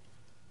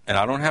 and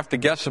I don't have to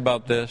guess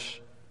about this.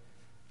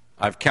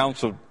 I've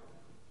counseled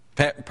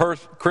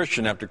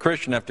Christian after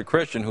Christian after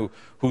Christian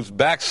who's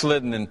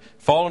backslidden and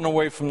fallen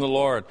away from the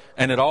Lord.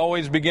 And it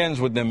always begins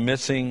with them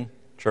missing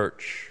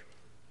church.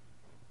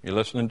 You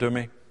listening to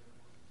me?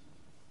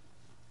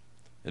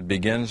 It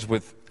begins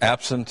with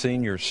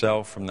absenting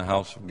yourself from the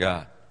house of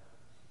God.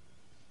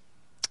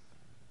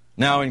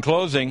 Now, in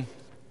closing,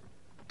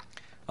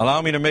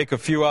 allow me to make a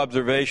few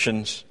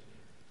observations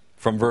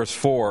from verse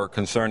 4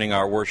 concerning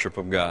our worship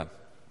of God.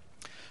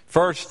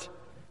 First,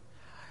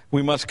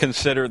 we must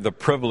consider the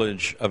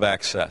privilege of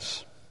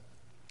access.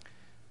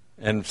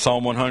 In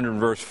Psalm 100,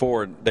 verse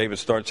 4, David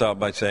starts out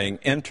by saying,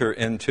 "Enter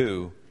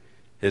into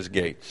His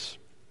gates."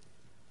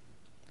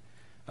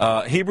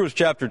 Hebrews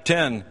chapter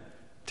 10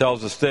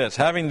 tells us this,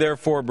 "Having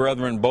therefore,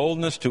 brethren,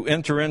 boldness to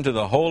enter into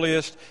the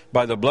holiest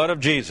by the blood of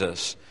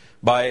Jesus,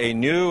 by a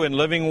new and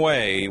living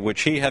way,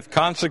 which He hath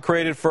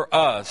consecrated for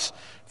us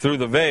through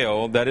the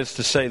veil, that is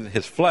to say,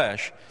 His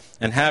flesh,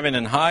 and having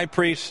an high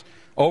priest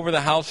over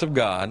the house of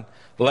God,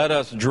 let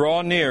us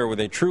draw near with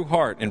a true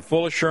heart in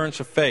full assurance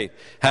of faith,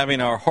 having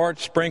our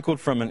hearts sprinkled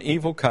from an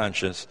evil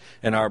conscience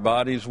and our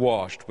bodies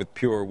washed with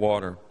pure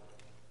water."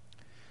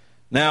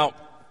 Now,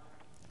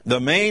 the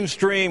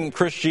mainstream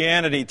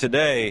Christianity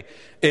today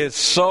is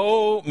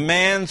so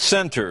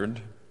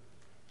man-centered,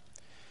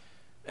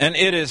 and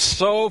it is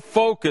so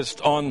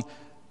focused on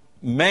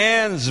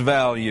man's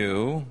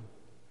value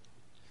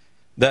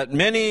that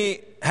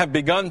many have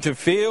begun to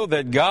feel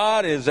that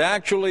God is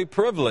actually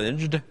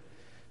privileged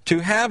to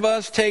have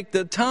us take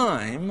the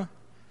time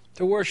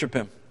to worship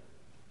Him.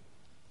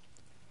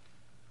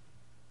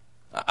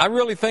 I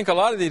really think a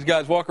lot of these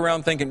guys walk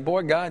around thinking,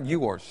 boy, God,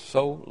 you are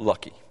so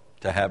lucky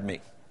to have me.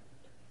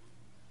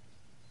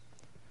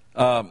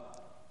 And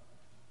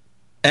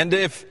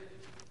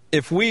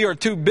if we are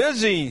too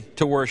busy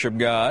to worship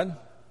God,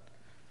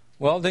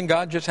 well, then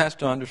God just has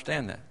to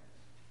understand that.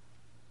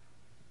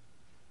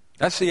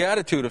 That's the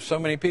attitude of so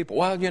many people.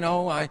 Well, you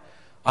know,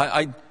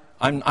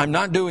 I'm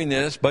not doing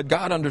this, but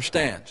God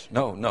understands.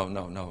 No.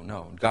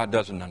 God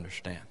doesn't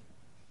understand.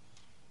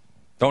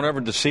 Don't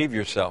ever deceive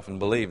yourself and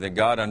believe that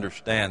God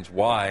understands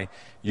why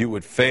you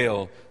would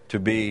fail to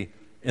be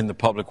in the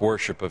public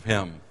worship of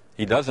Him.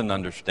 He doesn't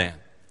understand.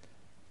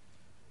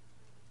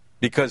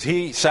 Because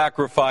He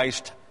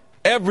sacrificed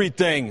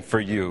everything for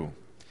you.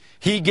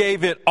 He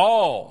gave it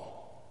all.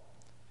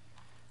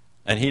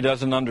 And He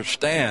doesn't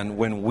understand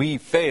when we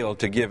fail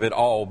to give it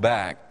all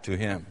back to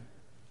Him.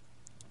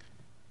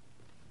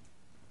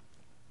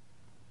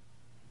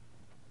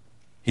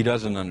 He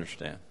doesn't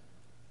understand.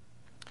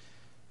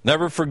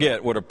 Never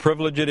forget what a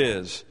privilege it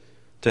is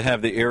to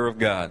have the ear of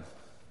God,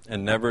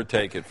 and never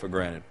take it for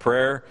granted.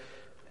 Prayer,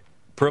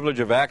 privilege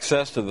of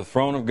access to the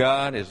throne of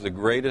God, is the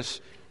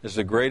greatest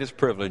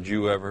privilege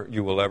you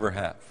will ever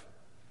have.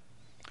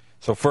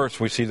 So first,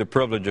 we see the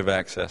privilege of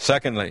access.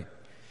 Secondly,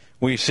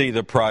 we see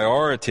the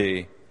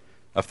priority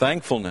of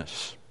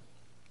thankfulness.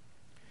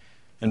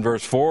 In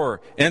verse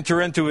 4,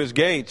 enter into His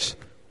gates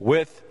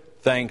with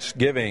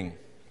thanksgiving.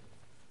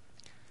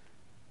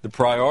 The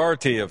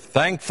priority of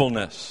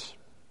thankfulness.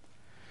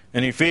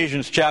 In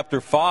Ephesians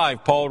chapter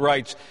 5, Paul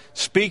writes,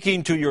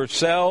 speaking to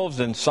yourselves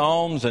in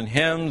psalms and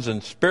hymns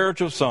and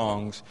spiritual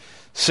songs,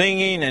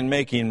 singing and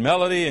making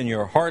melody in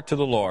your heart to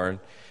the Lord,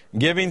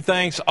 giving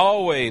thanks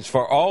always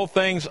for all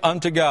things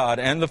unto God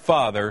and the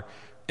Father,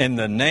 in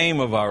the name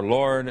of our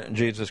Lord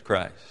Jesus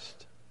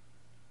Christ.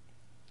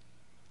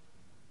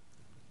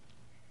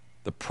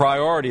 The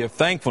priority of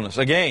thankfulness.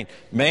 Again,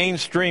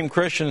 mainstream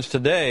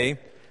Christianity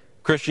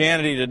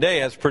today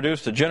has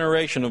produced a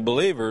generation of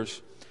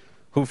believers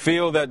who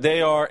feel that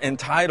they are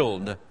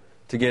entitled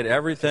to get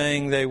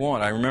everything they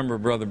want. I remember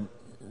Brother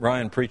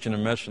Ryan preaching a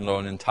message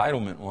on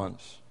entitlement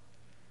once.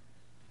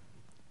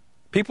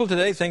 People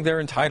today think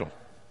they're entitled.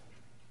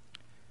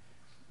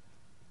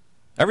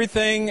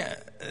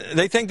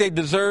 They think they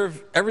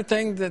deserve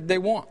everything that they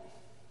want.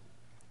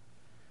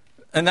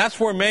 And that's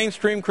where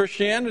mainstream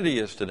Christianity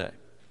is today.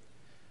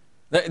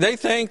 They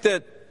think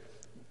that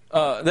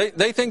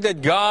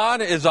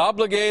God is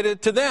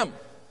obligated to them.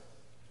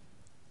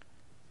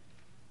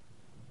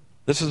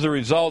 This is the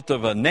result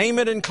of a name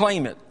it and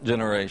claim it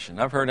generation.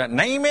 I've heard that.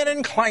 Name it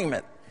and claim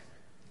it.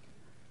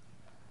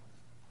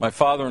 My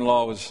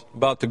father-in-law was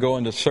about to go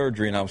into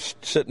surgery, and I was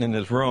sitting in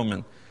his room,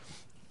 and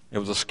it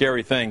was a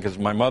scary thing because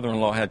my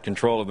mother-in-law had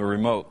control of the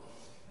remote.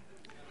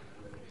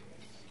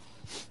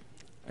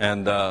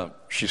 And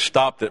she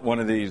stopped at one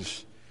of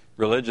these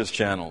religious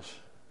channels.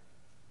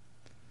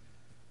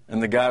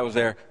 And the guy was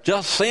there,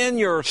 just send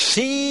your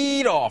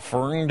seed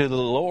offering to the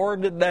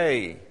Lord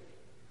today.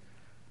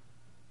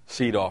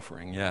 Seed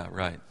offering, yeah,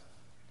 right.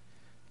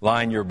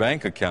 Line your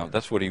bank account,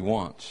 that's what He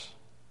wants.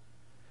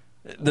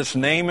 This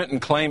name it and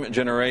claim it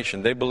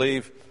generation, they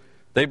believe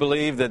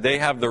that they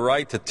have the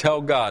right to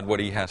tell God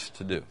what He has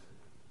to do.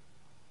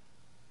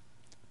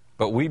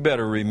 But we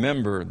better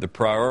remember the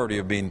priority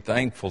of being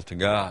thankful to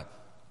God.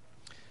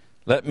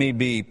 Let me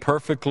be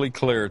perfectly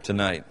clear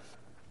tonight.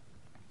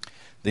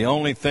 The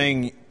only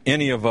thing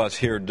any of us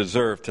here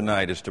deserve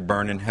tonight is to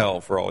burn in hell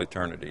for all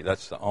eternity.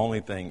 That's the only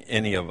thing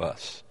any of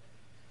us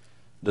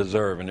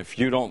deserve. And if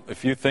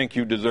you think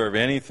you deserve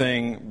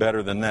anything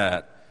better than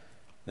that,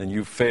 then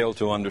you fail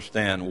to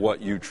understand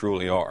what you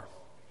truly are.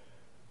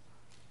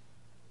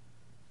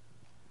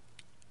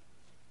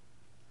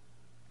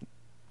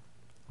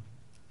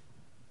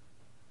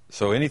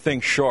 So anything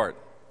short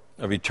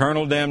of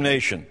eternal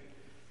damnation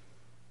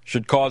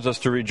should cause us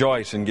to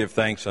rejoice and give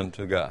thanks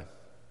unto God.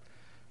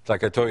 It's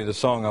like I told you the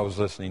song I was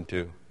listening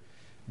to.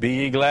 Be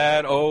ye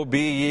glad, oh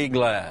be ye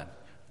glad.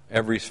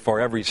 For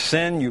every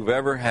sin you've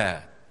ever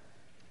had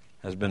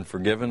has been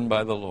forgiven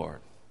by the Lord.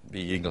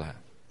 Be ye glad.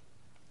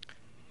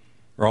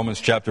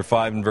 Romans chapter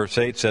 5 and verse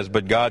 8 says,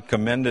 but God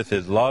commendeth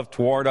His love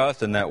toward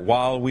us, and that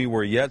while we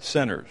were yet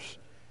sinners,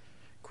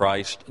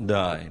 Christ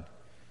died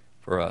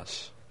for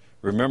us.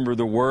 Remember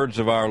the words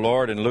of our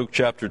Lord in Luke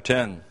chapter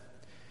 10.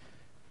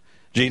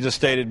 Jesus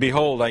stated,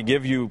 behold, I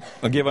give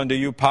unto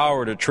you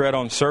power to tread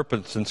on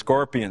serpents and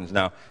scorpions.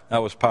 Now, that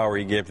was power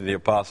He gave to the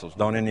apostles.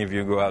 Don't any of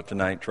you go out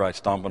tonight and try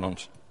stomping on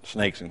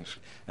snakes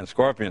and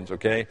scorpions,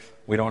 okay?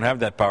 We don't have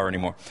that power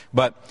anymore.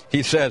 But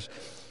He says,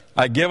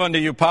 I give unto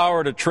you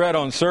power to tread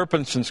on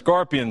serpents and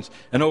scorpions,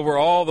 and over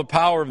all the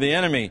power of the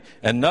enemy,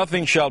 and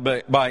nothing shall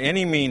by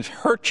any means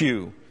hurt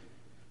you.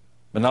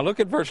 But now look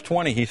at verse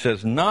 20. He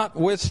says,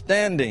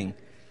 notwithstanding,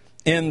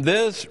 in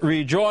this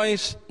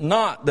rejoice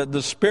not that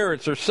the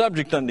spirits are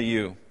subject unto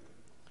you.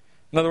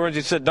 In other words,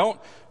 he said, don't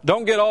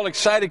get all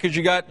excited because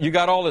you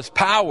got all this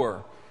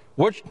power.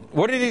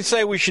 What did he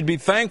say we should be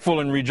thankful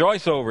and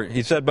rejoice over?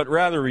 He said, but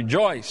rather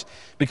rejoice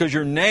because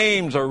your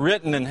names are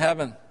written in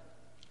heaven.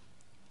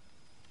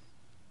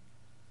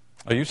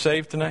 Are you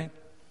saved tonight?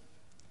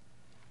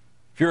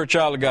 If you're a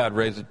child of God,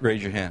 raise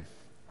your hand.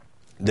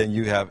 Then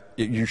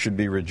you should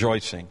be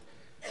rejoicing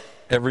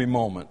every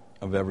moment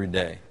of every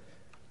day.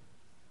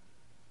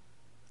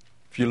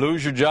 If you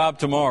lose your job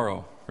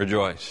tomorrow,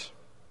 rejoice.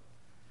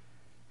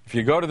 If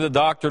you go to the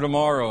doctor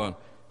tomorrow and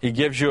he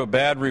gives you a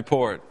bad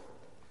report,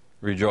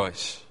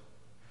 rejoice.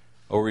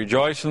 Oh,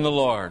 rejoice in the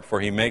Lord, for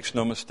he makes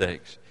no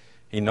mistakes.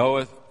 He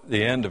knoweth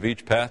the end of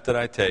each path that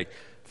I take.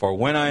 For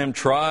when I am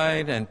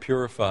tried and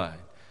purified,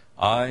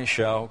 I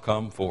shall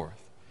come forth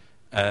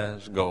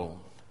as gold.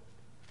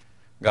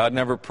 God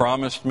never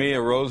promised me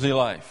a rosy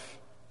life.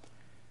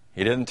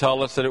 He didn't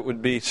tell us that it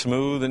would be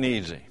smooth and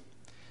easy.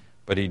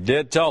 But he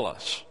did tell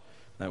us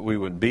that we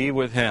would be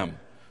with him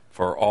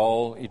for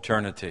all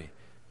eternity.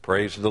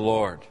 Praise the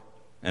Lord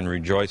and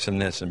rejoice in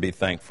this and be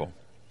thankful.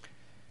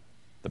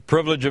 The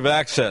privilege of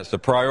access, the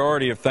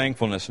priority of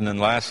thankfulness, and then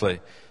lastly,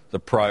 the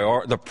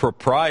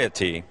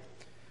propriety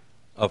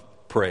of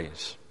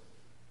praise.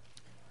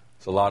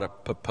 There's a lot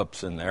of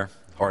pups in there,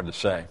 hard to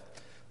say.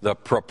 The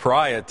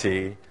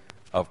propriety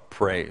of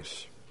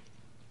praise.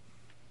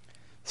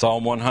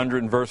 Psalm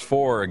 100 and verse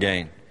 4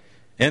 again.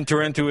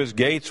 Enter into his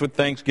gates with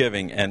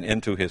thanksgiving and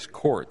into his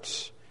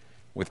courts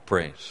with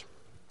praise.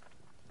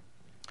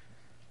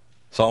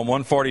 Psalm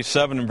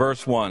 147 and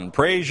verse 1.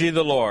 Praise ye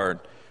the Lord,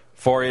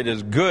 for it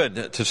is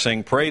good to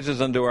sing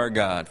praises unto our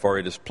God, for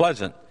it is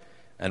pleasant,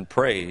 and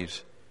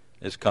praise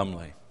is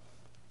comely.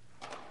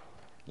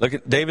 Look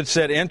at David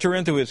said, enter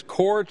into his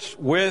courts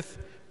with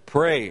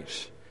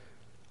praise.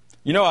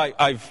 You know,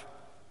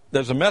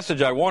 there's a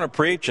message I want to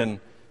preach, and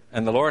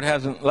the Lord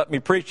hasn't let me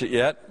preach it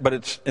yet, but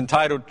it's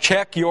entitled,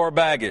 Check Your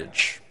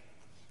Baggage.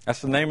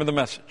 That's the name of the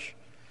message.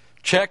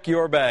 Check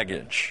your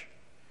baggage.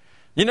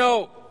 You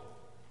know,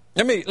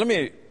 let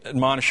me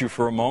admonish you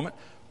for a moment.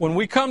 When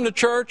we come to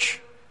church,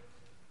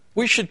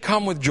 we should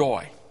come with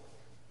joy.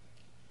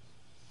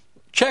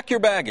 Check your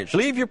baggage.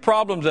 Leave your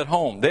problems at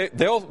home.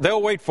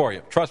 They'll wait for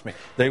you. Trust me.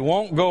 They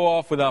won't go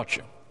off without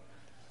you.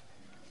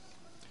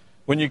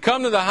 When you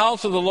come to the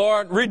house of the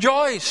Lord,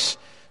 rejoice.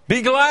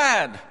 Be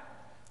glad.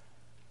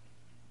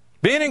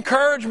 Be an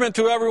encouragement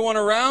to everyone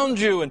around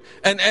you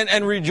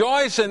and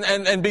rejoice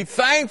and be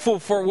thankful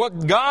for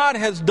what God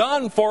has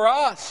done for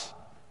us.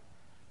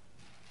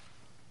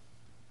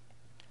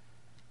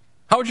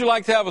 How would you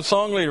like to have a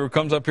song leader who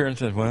comes up here and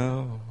says,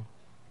 well,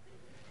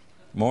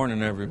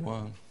 morning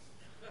everyone.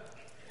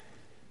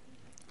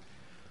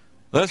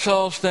 Let's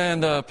all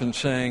stand up and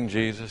sing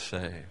Jesus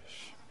Saves.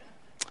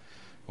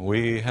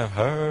 We have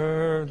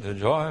heard the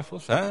joyful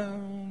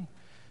sound.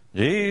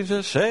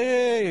 Jesus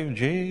save,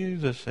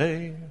 Jesus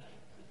save.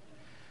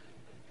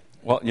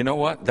 Well, you know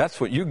what? That's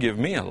what you give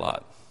me a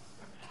lot.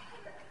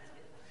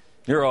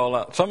 You're all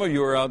out. Some of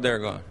you are out there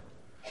going.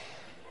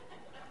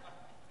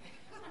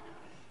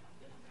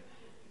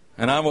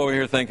 And I'm over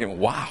here thinking,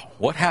 wow,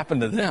 what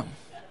happened to them?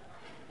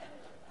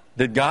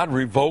 Did God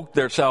revoke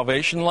their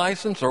salvation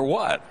license or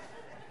what?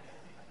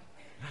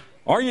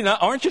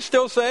 Aren't you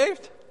still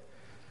saved?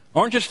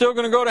 Aren't you still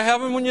going to go to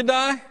heaven when you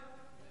die?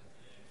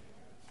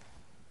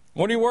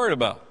 What are you worried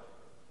about?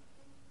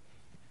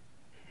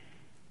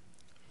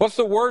 What's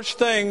the worst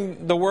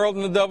thing the world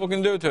and the devil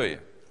can do to you?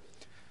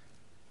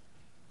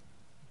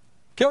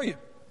 Kill you.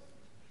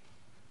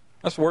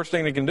 That's the worst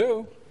thing they can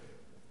do.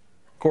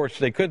 Of course,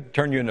 they could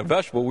turn you into a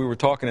vegetable. We were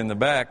talking in the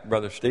back,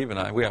 Brother Steve and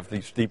I. We have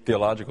these deep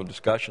theological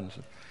discussions.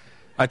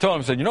 I told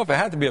him, I said, if I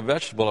had to be a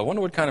vegetable, I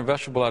wonder what kind of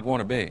vegetable I'd want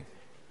to be.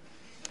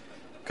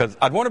 Because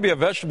I'd want to be a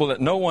vegetable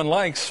that no one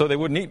likes so they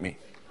wouldn't eat me.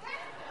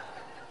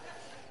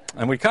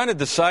 And we kind of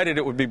decided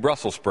it would be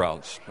Brussels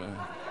sprouts.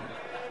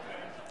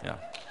 Yeah.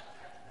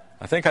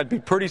 I think I'd be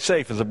pretty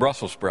safe as a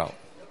Brussels sprout.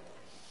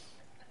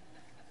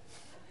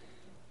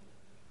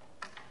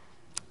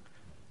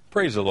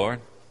 Praise the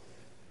Lord.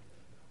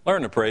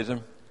 Learn to praise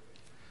Him.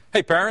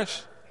 Hey,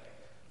 parents,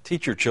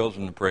 teach your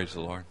children to praise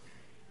the Lord.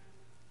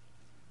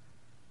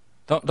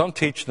 Don't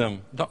teach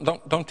them.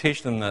 Don't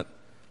teach them that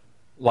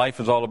life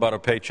is all about a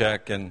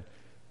paycheck, and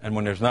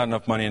when there's not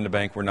enough money in the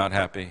bank, we're not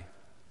happy.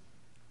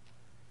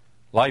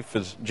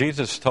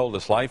 Jesus told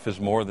us, life is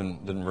more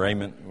than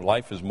raiment.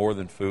 Life is more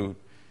than food.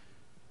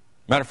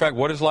 Matter of fact,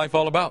 what is life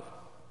all about?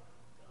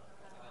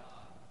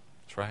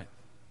 That's right.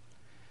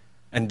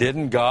 And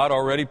didn't God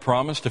already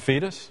promise to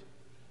feed us?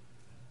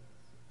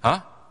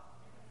 Huh?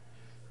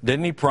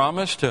 Didn't He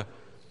promise to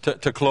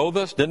clothe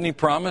us? Didn't He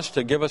promise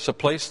to give us a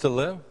place to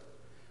live?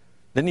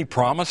 Didn't He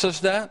promise us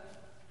that?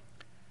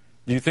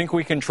 Do you think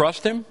we can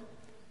trust Him?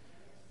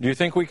 Do you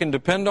think we can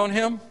depend on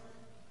Him?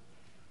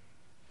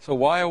 So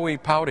why are we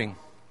pouting?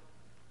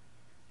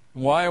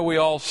 Why are we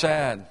all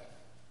sad?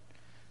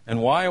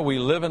 And why are we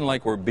living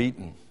like we're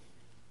beaten?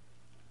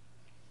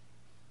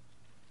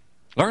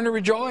 Learn to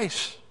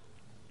rejoice.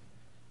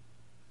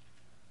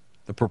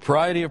 The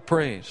propriety of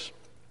praise.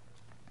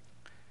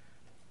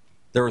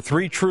 There are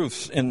three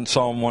truths in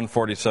Psalm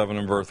 147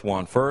 and verse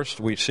 1. First,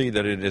 we see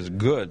that it is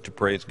good to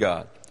praise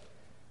God.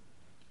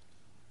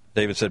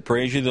 David said,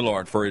 "Praise ye the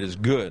Lord, for it is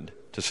good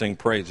to sing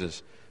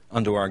praises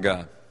unto our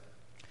God."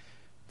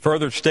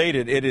 Further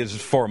stated, it is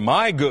for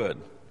my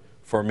good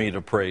for me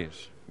to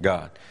praise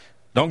God.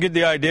 Don't get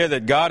the idea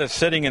that God is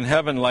sitting in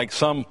heaven like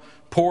some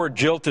poor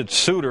jilted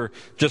suitor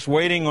just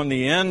waiting on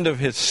the end of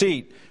his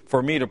seat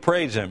for me to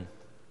praise him.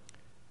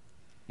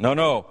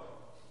 No.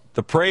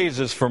 The praise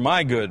is for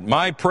my good.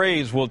 My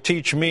praise will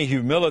teach me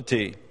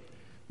humility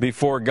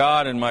before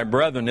God and my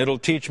brethren. It'll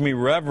teach me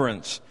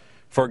reverence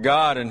for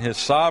God and His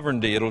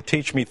sovereignty. It'll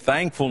teach me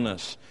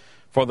thankfulness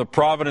for the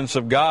providence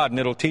of God, and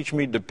it'll teach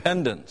me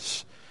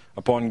dependence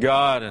upon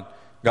God and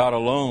God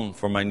alone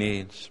for my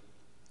needs.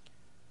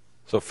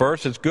 So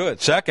first, it's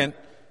good. Second,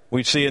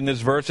 we see in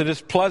this verse it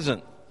is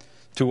pleasant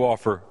to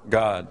offer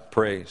God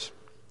praise.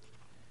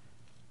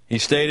 He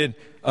stated,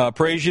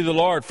 "Praise ye the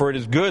Lord, for it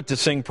is good to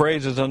sing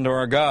praises unto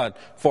our God,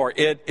 for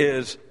it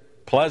is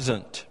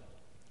pleasant."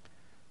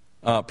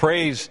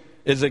 Praise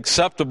is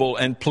acceptable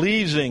and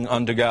pleasing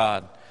unto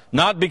God,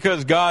 not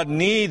because God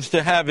needs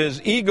to have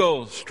His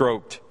ego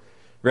stroked.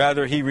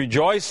 Rather, He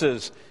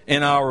rejoices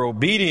in our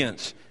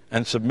obedience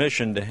and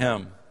submission to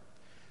Him.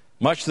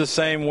 Much the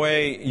same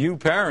way you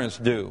parents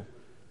do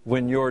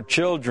when your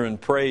children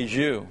praise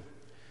you.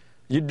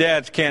 You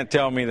dads can't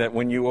tell me that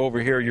when you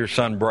overhear your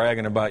son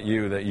bragging about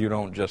you that you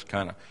don't just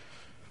kind of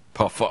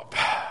puff up.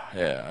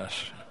 Yeah,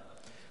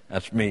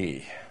 that's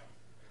me.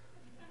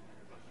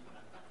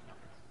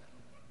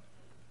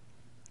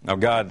 Now,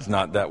 God's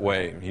not that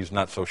way. He's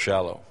not so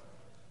shallow.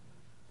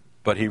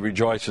 But He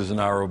rejoices in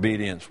our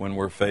obedience when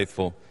we're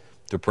faithful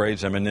to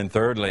praise Him. And then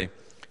thirdly,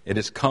 it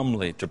is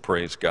comely to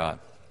praise God.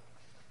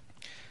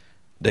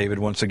 David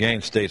once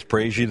again states,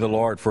 "Praise ye the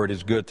Lord, for it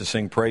is good to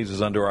sing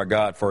praises unto our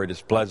God, for it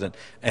is pleasant,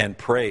 and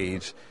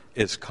praise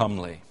is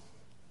comely."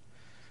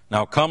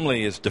 Now,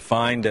 comely is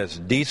defined as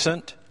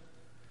decent,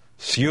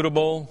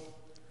 suitable,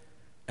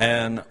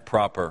 and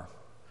proper.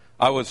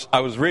 I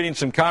was reading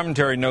some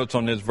commentary notes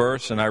on this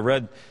verse, and I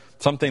read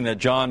something that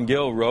John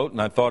Gill wrote, and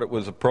I thought it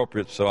was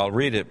appropriate, so I'll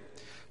read it.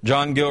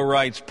 John Gill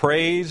writes,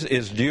 "Praise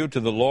is due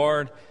to the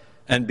Lord,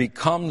 and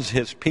becomes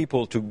His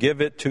people to give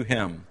it to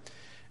Him.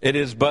 It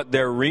is but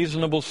their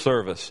reasonable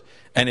service,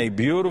 and a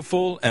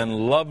beautiful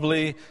and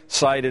lovely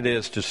sight it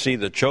is to see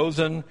the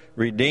chosen,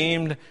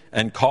 redeemed,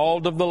 and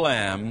called of the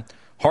Lamb,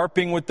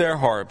 harping with their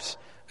harps,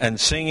 and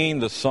singing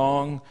the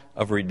song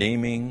of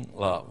redeeming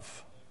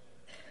love."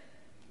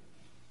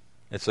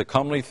 It's a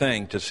comely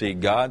thing to see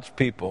God's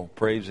people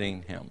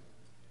praising Him.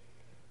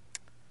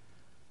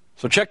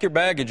 So check your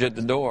baggage at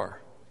the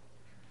door.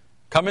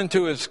 Come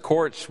into His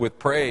courts with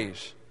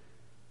praise.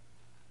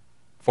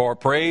 For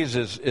praise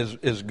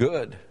is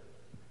good.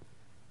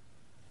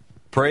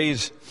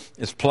 Praise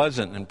is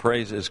pleasant and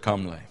praise is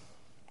comely.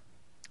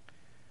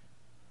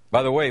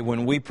 By the way,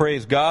 when we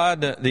praise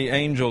God, the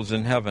angels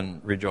in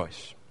heaven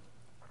rejoice.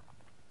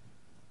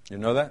 You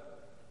know that?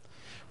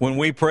 When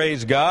we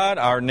praise God,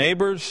 our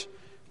neighbors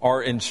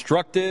are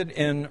instructed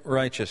in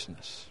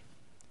righteousness.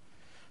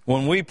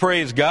 When we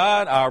praise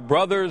God, our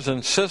brothers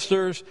and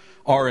sisters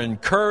are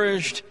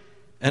encouraged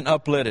and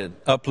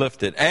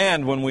uplifted.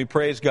 And when we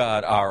praise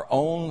God, our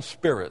own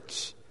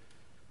spirits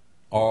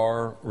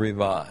are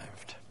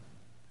revived.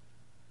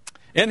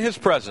 In His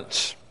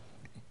presence,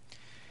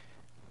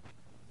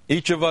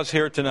 each of us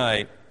here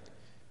tonight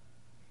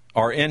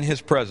are in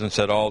His presence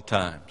at all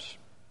times.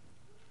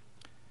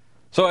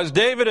 So as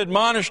David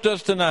admonished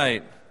us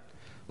tonight,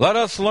 let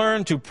us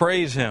learn to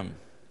praise Him.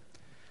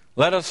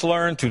 Let us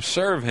learn to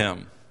serve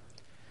Him.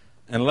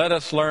 And let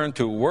us learn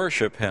to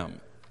worship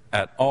Him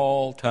at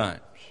all times.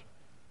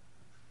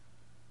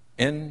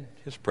 In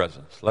His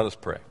presence. Let us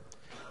pray.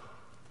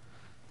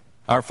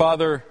 Our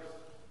Father,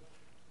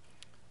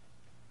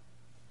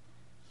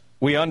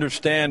 we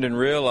understand and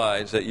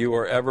realize that You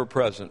are ever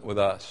present with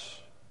us.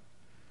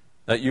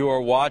 That You are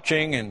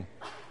watching in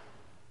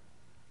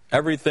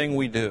everything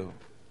we do.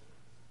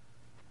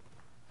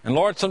 And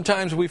Lord,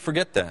 sometimes we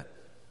forget that.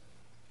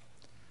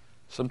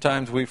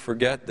 Sometimes we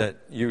forget that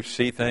You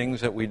see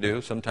things that we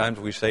do. Sometimes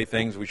we say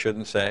things we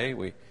shouldn't say.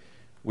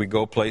 We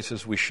go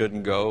places we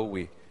shouldn't go.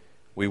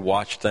 We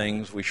watch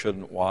things we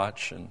shouldn't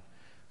watch. And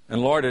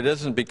Lord, it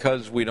isn't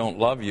because we don't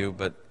love You,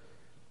 but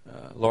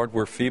Lord,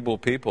 we're feeble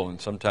people, and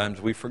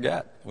sometimes we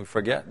forget. We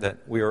forget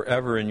that we are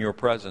ever in Your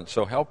presence.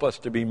 So help us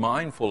to be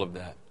mindful of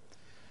that.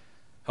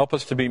 Help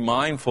us to be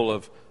mindful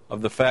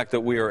of the fact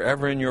that we are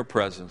ever in Your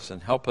presence,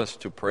 and help us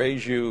to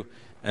praise You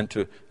and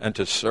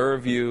to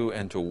serve You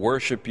and to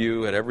worship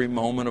You at every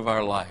moment of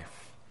our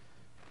life.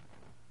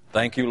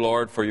 Thank You,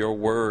 Lord, for Your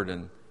word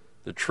and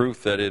the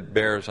truth that it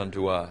bears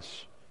unto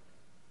us.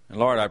 And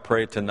Lord, I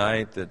pray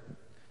tonight that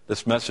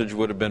this message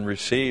would have been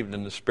received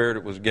in the spirit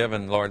it was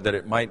given, Lord, that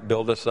it might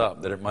build us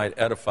up, that it might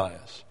edify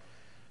us,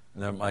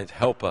 and that it might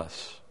help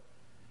us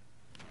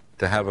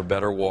to have a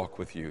better walk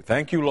with You.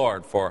 Thank You,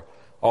 Lord, for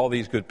all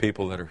these good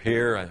people that are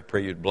here. I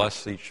pray You'd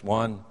bless each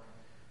one.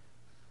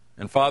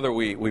 And Father,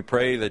 we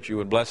pray that You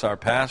would bless our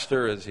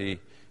pastor as he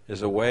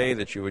is away,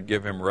 that you would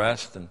give him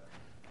rest and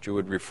that you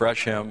would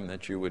refresh him, and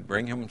that you would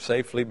bring him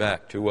safely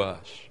back to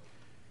us.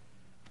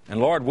 And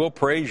Lord, we'll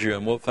praise you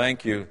and we'll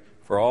thank you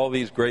for all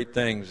these great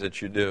things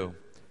that you do.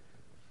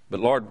 But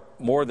Lord,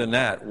 more than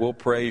that, we'll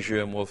praise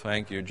you and we'll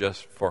thank you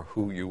just for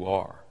who you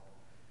are.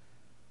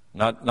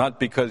 Not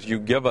because you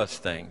give us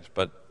things,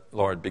 but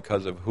Lord,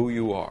 because of who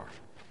you are.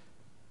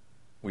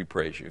 We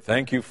praise you.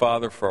 Thank you,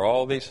 Father, for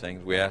all these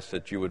things. We ask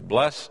that you would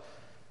bless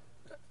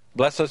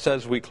us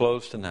as we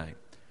close tonight.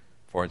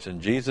 For it's in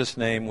Jesus'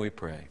 name we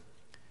pray.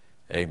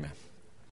 Amen.